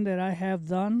everything that I have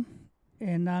done,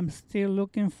 and I'm still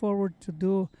looking forward to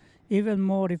do even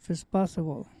more if it's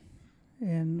possible.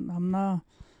 And I'm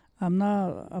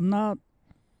not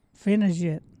finished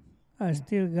yet. I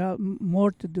still got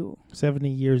more to do. 70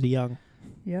 years young.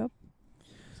 Yep,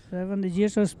 70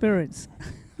 years of experience.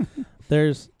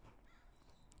 There's,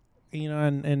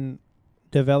 and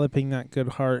developing that good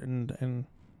heart and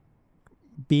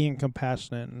being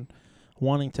compassionate and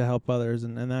wanting to help others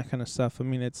and that kind of stuff. I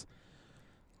mean,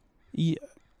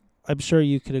 I'm sure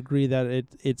you could agree that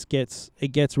it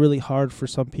gets really hard for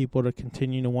some people to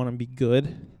continue to want to be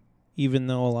good, even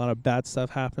though a lot of bad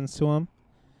stuff happens to them.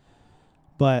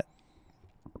 But,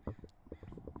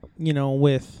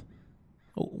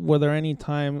 were there any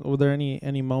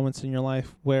moments in your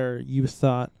life where you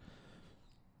thought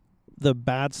the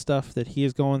bad stuff that he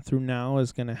is going through now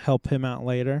is going to help him out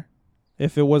later?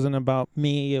 If it wasn't about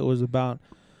me, it was about,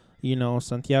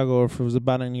 Santiago, or if it was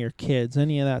about any of your kids,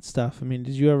 any of that stuff. I mean,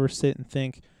 did you ever sit and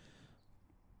think,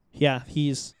 yeah,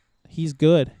 he's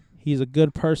good. He's a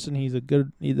good person.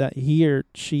 That he or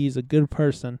she's a good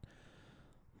person.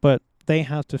 But they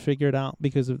have to figure it out,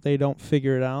 because if they don't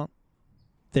figure it out,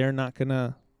 they're not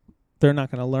gonna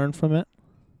learn from it.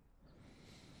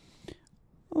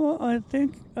 Well, I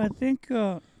think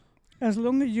as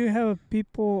long as you have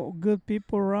good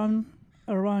people around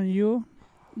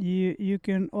you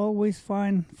can always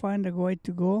find a way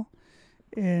to go,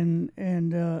 and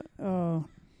the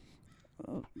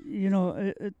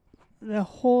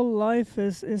whole life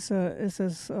is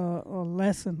a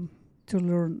lesson to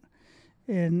learn,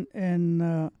 and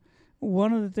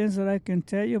one of the things that I can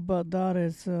tell you about that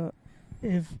is,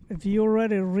 if you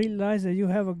already realize that you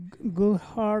have a good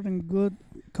heart and good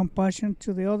compassion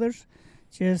to the others,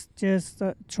 just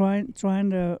trying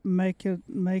to make it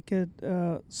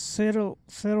settle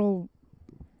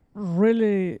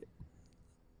really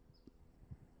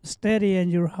steady in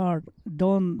your heart.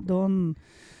 Don't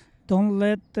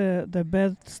let the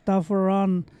bad stuff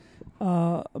around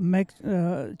make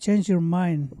change your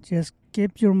mind. Just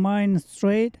keep your mind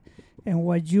straight and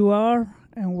what you are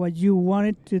and what you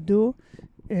wanted to do.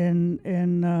 And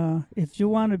if you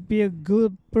want to be a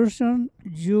good person,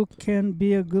 you can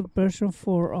be a good person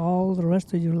for all the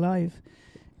rest of your life.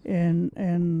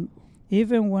 And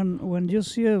even when you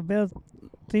see bad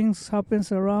things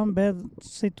happens around, bad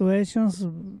situations,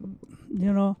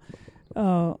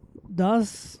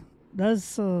 that's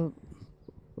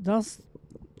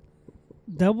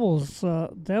devil's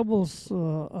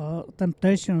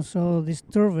temptations or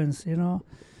disturbance.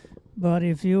 But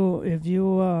if you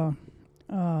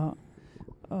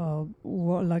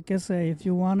like I say, if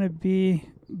you want to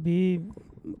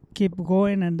keep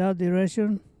going in that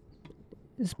direction,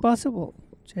 it's possible.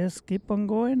 Just keep on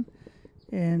going,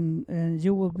 and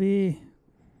you will be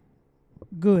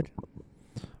good.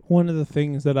 One of the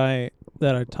things that I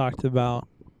talked about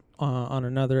on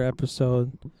another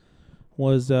episode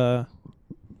was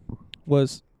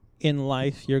was in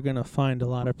life you're going to find a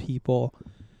lot of people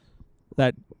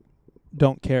that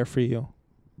don't care for you,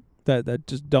 that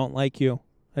just don't like you.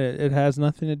 It has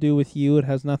nothing to do with you. It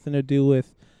has nothing to do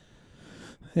with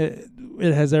it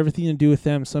has everything to do with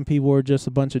them. Some people are just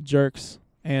a bunch of jerks,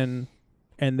 and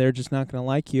they're just not going to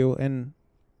like you. And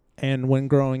when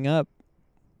growing up,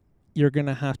 you're going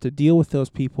to have to deal with those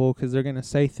people because they're going to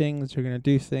say things, you're going to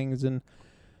do things, and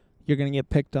you're going to get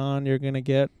picked on, you're going to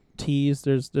get teased.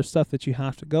 There's stuff that you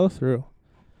have to go through.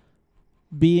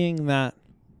 Being that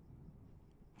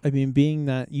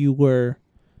you were,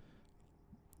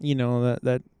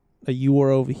 that you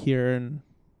were over here and,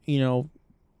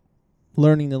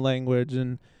 learning the language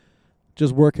and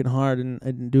just working hard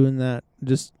and doing that,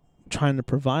 just trying to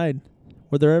provide.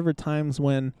 Were there ever times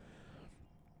when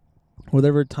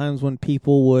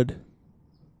people would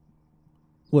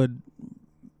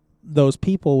those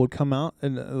people would come out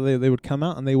and they would come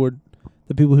out and the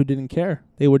people who didn't care,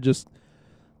 they would just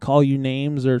call you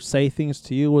names or say things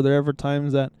to you? Were there ever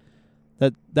times that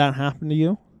happened to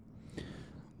you?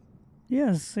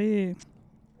 Yes, see,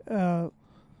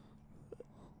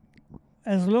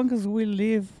 as long as we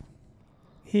live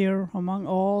here among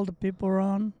all the people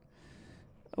around,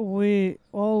 we're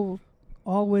going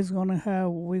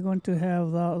to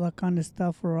have that kind of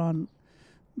stuff around.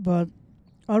 But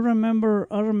I remember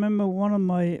one of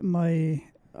my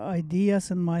ideas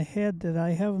in my head that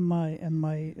I have in my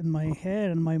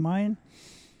head and my mind.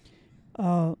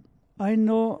 I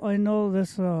know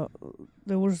this.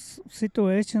 There was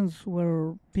situations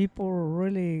where people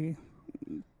really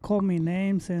call me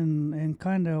names and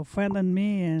kind of offended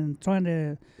me and trying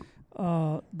to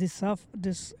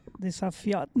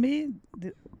desafiant me.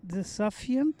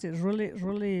 Desafiant is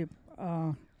really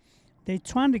they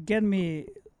trying to get me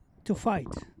to fight.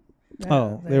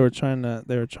 They were trying to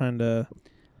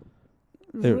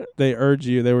they urge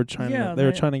you. They were trying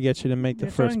to get you to make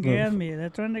the first move. They're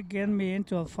trying to get me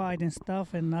into a fight and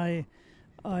stuff, and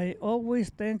I always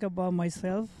think about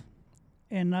myself,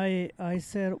 and I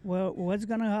said, well, what's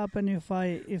gonna happen if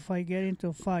I get into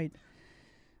a fight?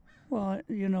 Well,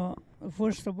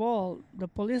 first of all, the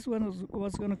police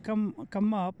was gonna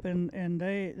come up and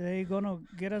they gonna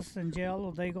get us in jail,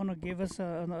 or they gonna give us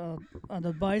an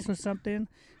advice or something.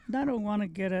 And I don't want to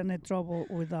get in any trouble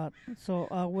with that. So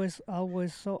I was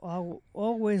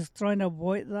always trying to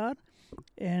avoid that.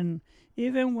 And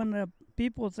even when the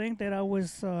people think that I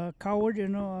was coward,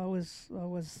 I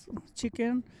was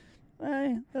chicken.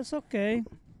 Hey, that's okay.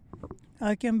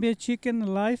 I can be a chicken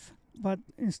alive, but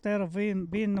instead of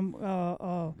being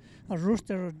a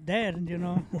rooster dead,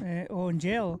 or in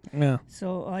jail. Yeah.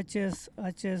 So I just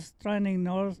trying to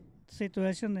ignore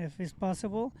situation if it's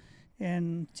possible,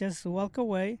 and just walk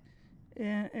away,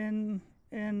 and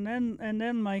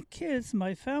then my kids,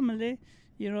 my family,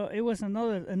 it was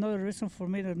another reason for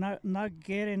me to not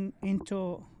getting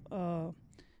into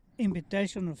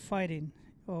invitation of fighting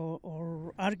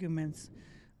or arguments.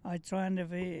 I trying to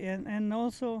be, and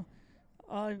also,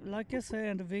 like I said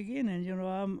in the beginning,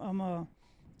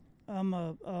 I'm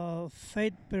a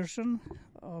faith person,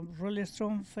 really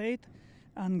strong faith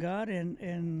on God,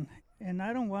 and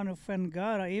I don't want to offend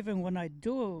God. Even when I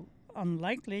do,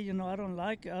 unlikely, I don't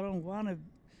want to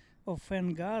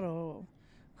offend God or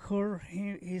hurt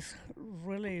His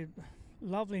really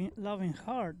loving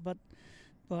heart.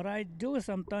 But I do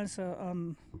sometimes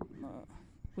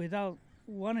without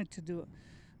wanting to do.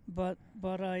 But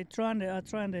I trying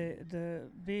to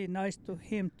be nice to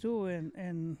Him too,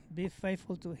 and be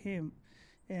faithful to Him,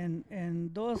 and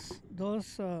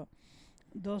those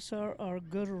are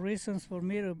good reasons for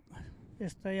me to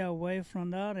stay away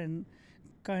from that and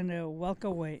kind of walk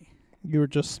away. You were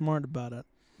just smart about it.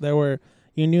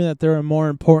 You knew that there were more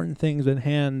important things at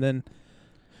hand than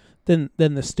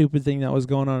the stupid thing that was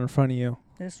going on in front of you.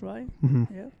 That's right.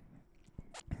 Mm-hmm. Yeah.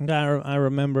 I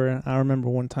remember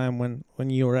one time when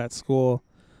you were at school,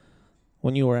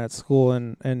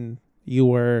 and you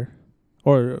were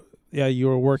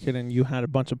working, and you had a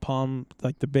bunch of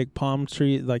the big palm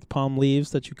tree, like palm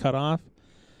leaves that you cut off,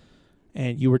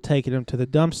 and you were taking them to the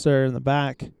dumpster in the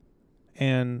back,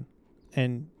 and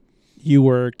you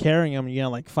were carrying them. You had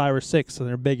like 5 or 6, and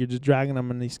they're big. You're just dragging them,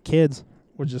 and these kids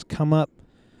would just come up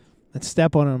and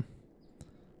step on them.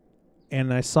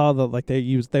 And I saw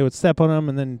they would step on them,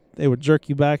 and then they would jerk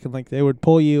you back, and they would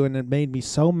pull you, and it made me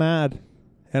so mad.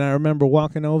 And I remember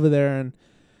walking over there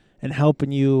and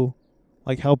helping you,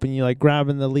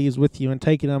 grabbing the leaves with you and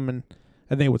taking them, and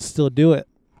they would still do it.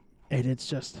 And it's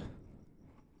just,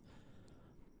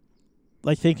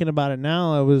 thinking about it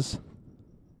now,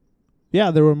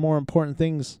 there were more important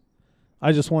things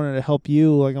I just wanted to help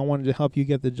you. Like, I wanted to help you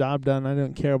get the job done. I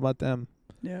didn't care about them.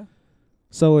 Yeah.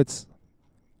 So it's,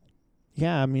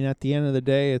 yeah, I mean, at the end of the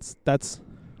day, that's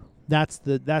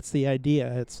the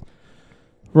idea. It's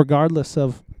regardless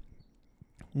of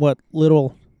what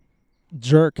little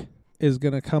jerk is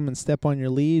going to come and step on your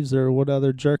leaves or what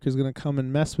other jerk is going to come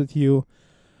and mess with you,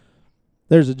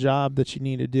 there's a job that you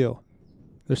need to do.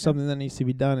 There's something that needs to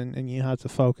be done, and you have to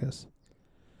focus.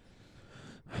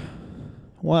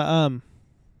 Well,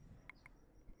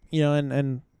 you know,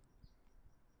 and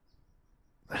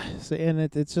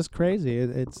it's just crazy.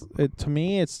 It to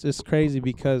me, it's just crazy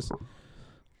because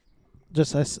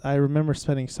just I remember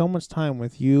spending so much time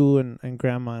with you and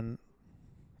Grandma. And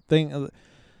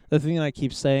the thing I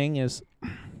keep saying is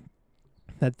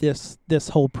that this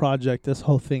whole project, this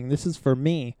whole thing, this is for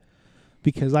me,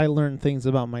 because I learned things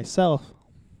about myself,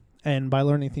 and by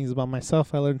learning things about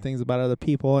myself, I learned things about other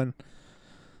people, and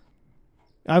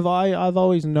I've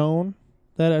always known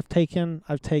that I've taken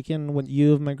what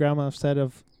you and my grandma have said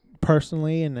of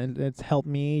personally, and it's helped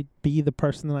me be the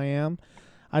person that I am.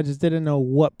 I just didn't know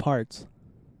what parts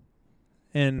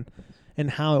and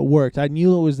how it worked. I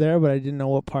knew it was there, but I didn't know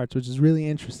what parts, which is really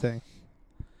interesting.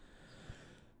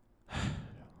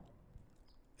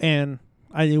 And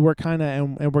we're kind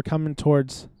of and we're coming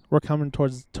towards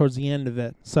the end of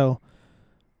it. So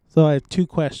I have two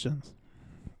questions,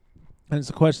 and it's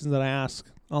the questions that I ask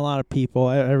a lot of people,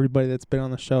 everybody that's been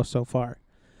on the show so far.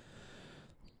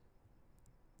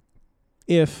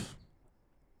 If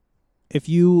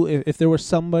there was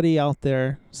somebody out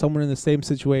there, someone in the same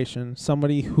situation,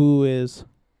 somebody who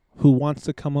wants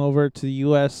to come over to the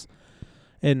U.S.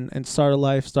 and start a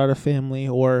life, start a family,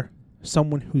 or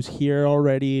someone who's here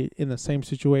already in the same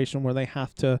situation where they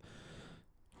have to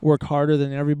work harder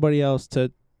than everybody else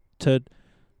to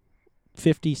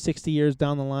 50, 60 years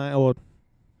down the line, or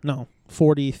no,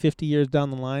 40, 50 years down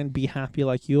the line, be happy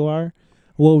like you are,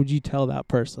 what would you tell that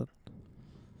person?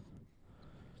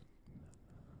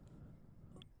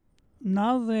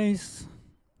 Nowadays,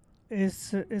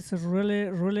 it's a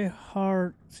really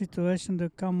hard situation to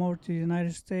come over to the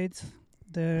United States.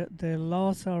 The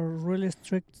laws are really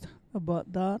strict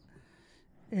about that,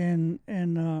 and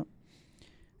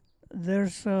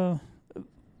there's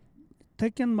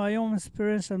taking my own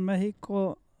experience in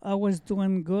Mexico. I was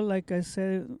doing good, like I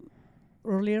said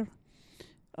earlier.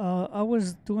 I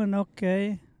was doing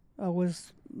okay. I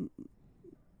was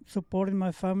supporting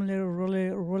my family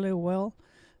really well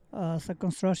as a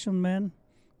construction man.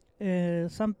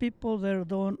 Some people they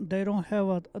don't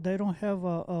have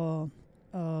a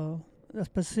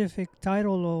specific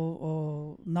title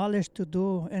or knowledge to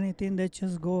do anything. They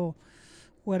just go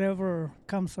whatever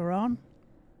comes around.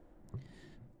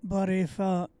 But if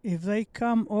they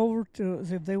come over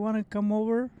if they want to come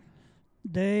over,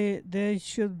 they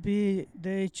should be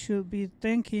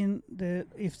thinking that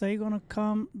if they're gonna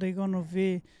come, they're gonna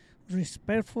be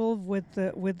respectful with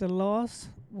the laws,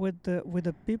 with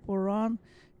the people around,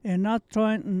 and not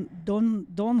trying.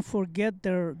 Don't forget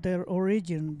their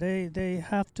origin. They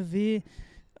have to be,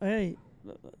 hey,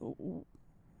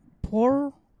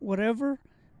 poor, whatever.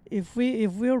 If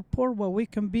we're poor, well, we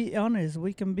can be honest.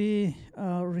 We can be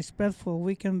respectful.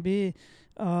 We can be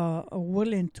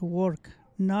willing to work.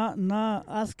 Not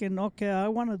asking, okay, I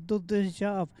want to do this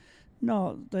job.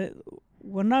 No,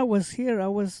 when I was here, I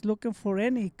was looking for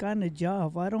any kind of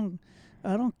job. I don't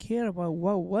care about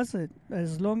what was it,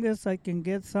 as long as I can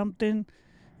get something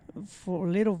for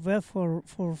a little bit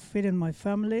for feeding my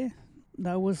family.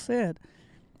 That was it.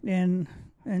 And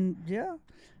yeah,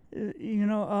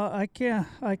 I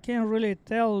can't really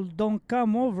tell don't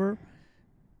come over,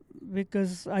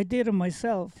 because I did it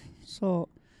myself. So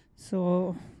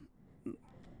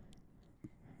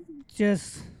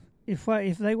just if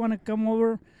they want to come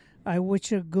over, I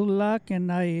wish you good luck,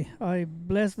 and I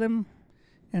bless them,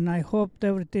 and I hope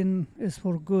everything is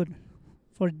for good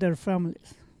for their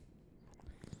families.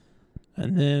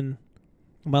 And then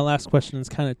my last question is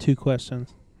kind of two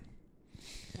questions.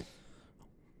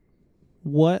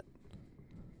 What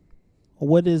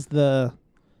is the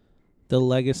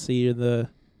legacy, or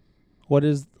what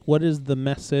is the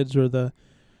message, or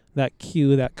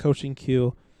that coaching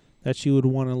cue that you would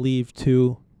want to leave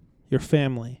to your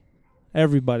family,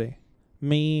 everybody,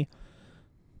 me,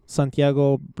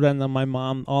 Santiago, Brenda, my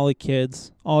mom, all the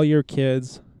kids, all your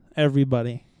kids,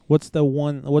 everybody? What's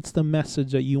the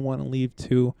message that you want to leave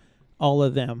to all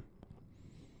of them?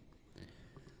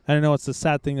 I know it's a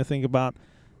sad thing to think about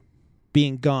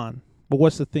being gone, but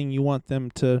what's the thing you want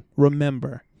them to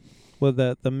remember? With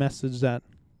the message that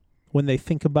when they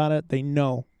think about it, they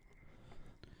know.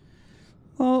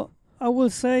 Well, I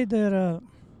will say that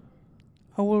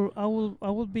I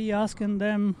will be asking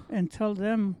them and tell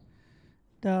them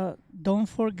that don't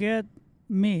forget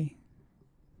me.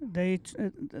 They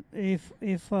if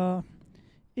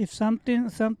something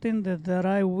that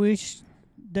I wish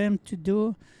them to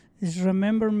do is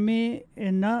remember me,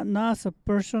 and not as a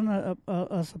person,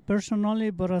 as a person only,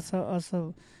 but as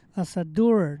a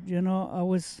doer. I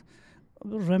was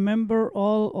remember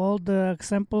all the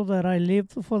example that I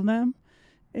lived for them,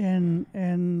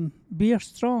 and be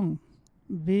strong,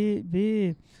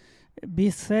 be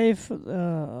be safe,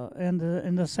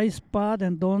 in the safe spot,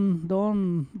 and don't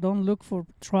look for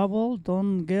trouble,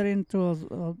 don't get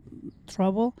into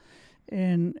trouble,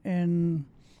 and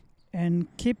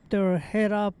keep their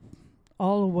head up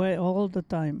all the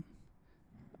time,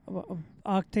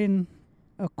 acting,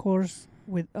 of course,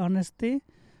 with honesty,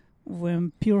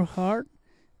 with pure heart,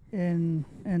 and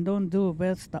don't do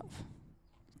bad stuff.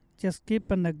 Just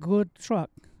keep in a good track.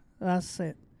 That's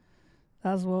it.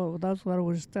 That's what I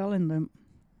was telling them,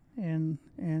 and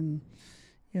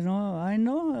I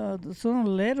know, sooner or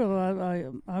later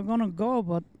I'm gonna go,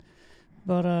 but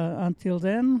until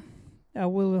then, I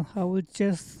will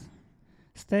just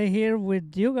stay here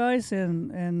with you guys,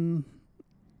 and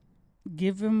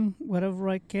give them whatever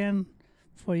I can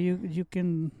for you. You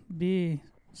can be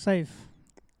safe.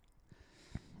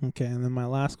 Okay, and then my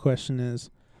last question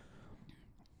is,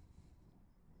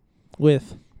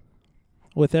 with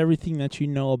everything that you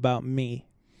know about me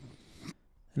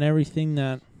and everything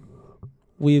that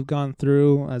we've gone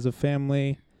through as a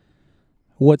family,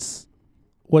 what's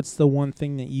the one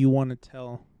thing that you want to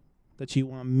tell, that you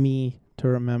want me to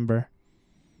remember?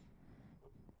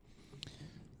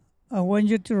 I want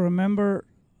you to remember,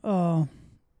 the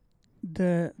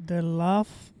love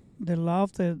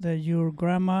that your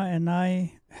grandma and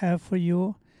I have for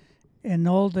you, and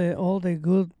all the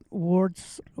good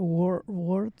words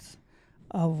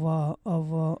of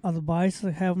advice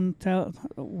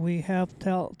we have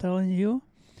telling you,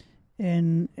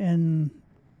 and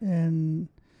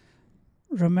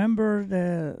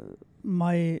remember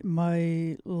my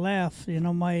laugh,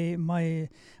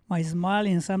 my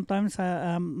smiling. Sometimes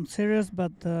I'm serious,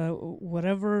 but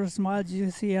whatever smile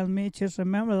you see on me, just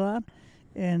remember that,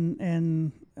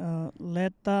 and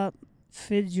let that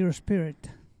feed your spirit.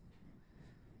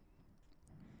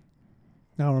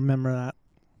 I'll remember that.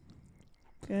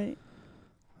 Okay.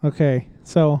 Okay,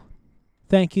 so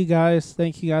thank you guys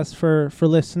for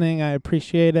listening. I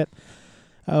appreciate it.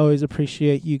 I always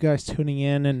appreciate you guys tuning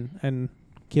in and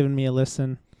giving me a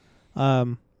listen.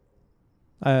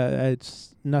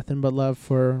 It's nothing but love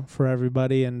for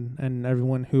everybody and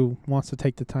everyone who wants to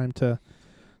take the time to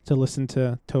listen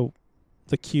to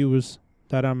the cues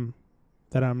that I'm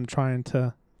trying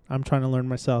to learn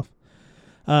myself.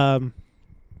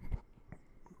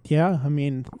 Yeah, I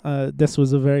mean, this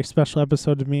was a very special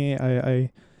episode to me.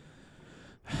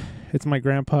 It's my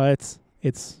grandpa.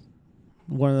 It's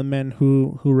one of the men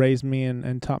who raised me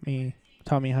and taught me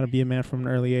how to be a man from an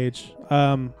early age.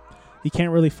 You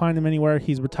can't really find him anywhere.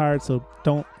 He's retired, so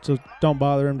don't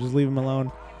bother him. Just leave him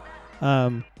alone.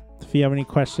 If you have any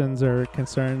questions or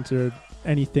concerns or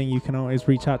anything, you can always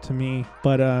reach out to me.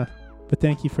 But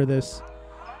thank you for this.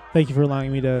 Thank you for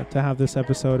allowing me to have this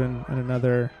episode and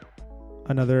another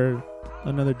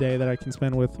day that I can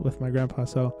spend with my grandpa.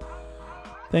 So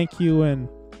thank you, and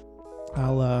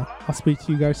I'll speak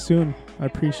to you guys soon. I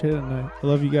appreciate it, and I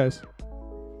love you guys.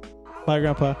 Bye,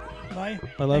 Grandpa. Bye.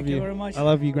 I love Thank you very much. I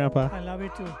love you, Grandpa. I love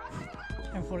you too.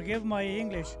 And forgive my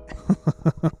English.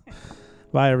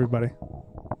 Bye, everybody.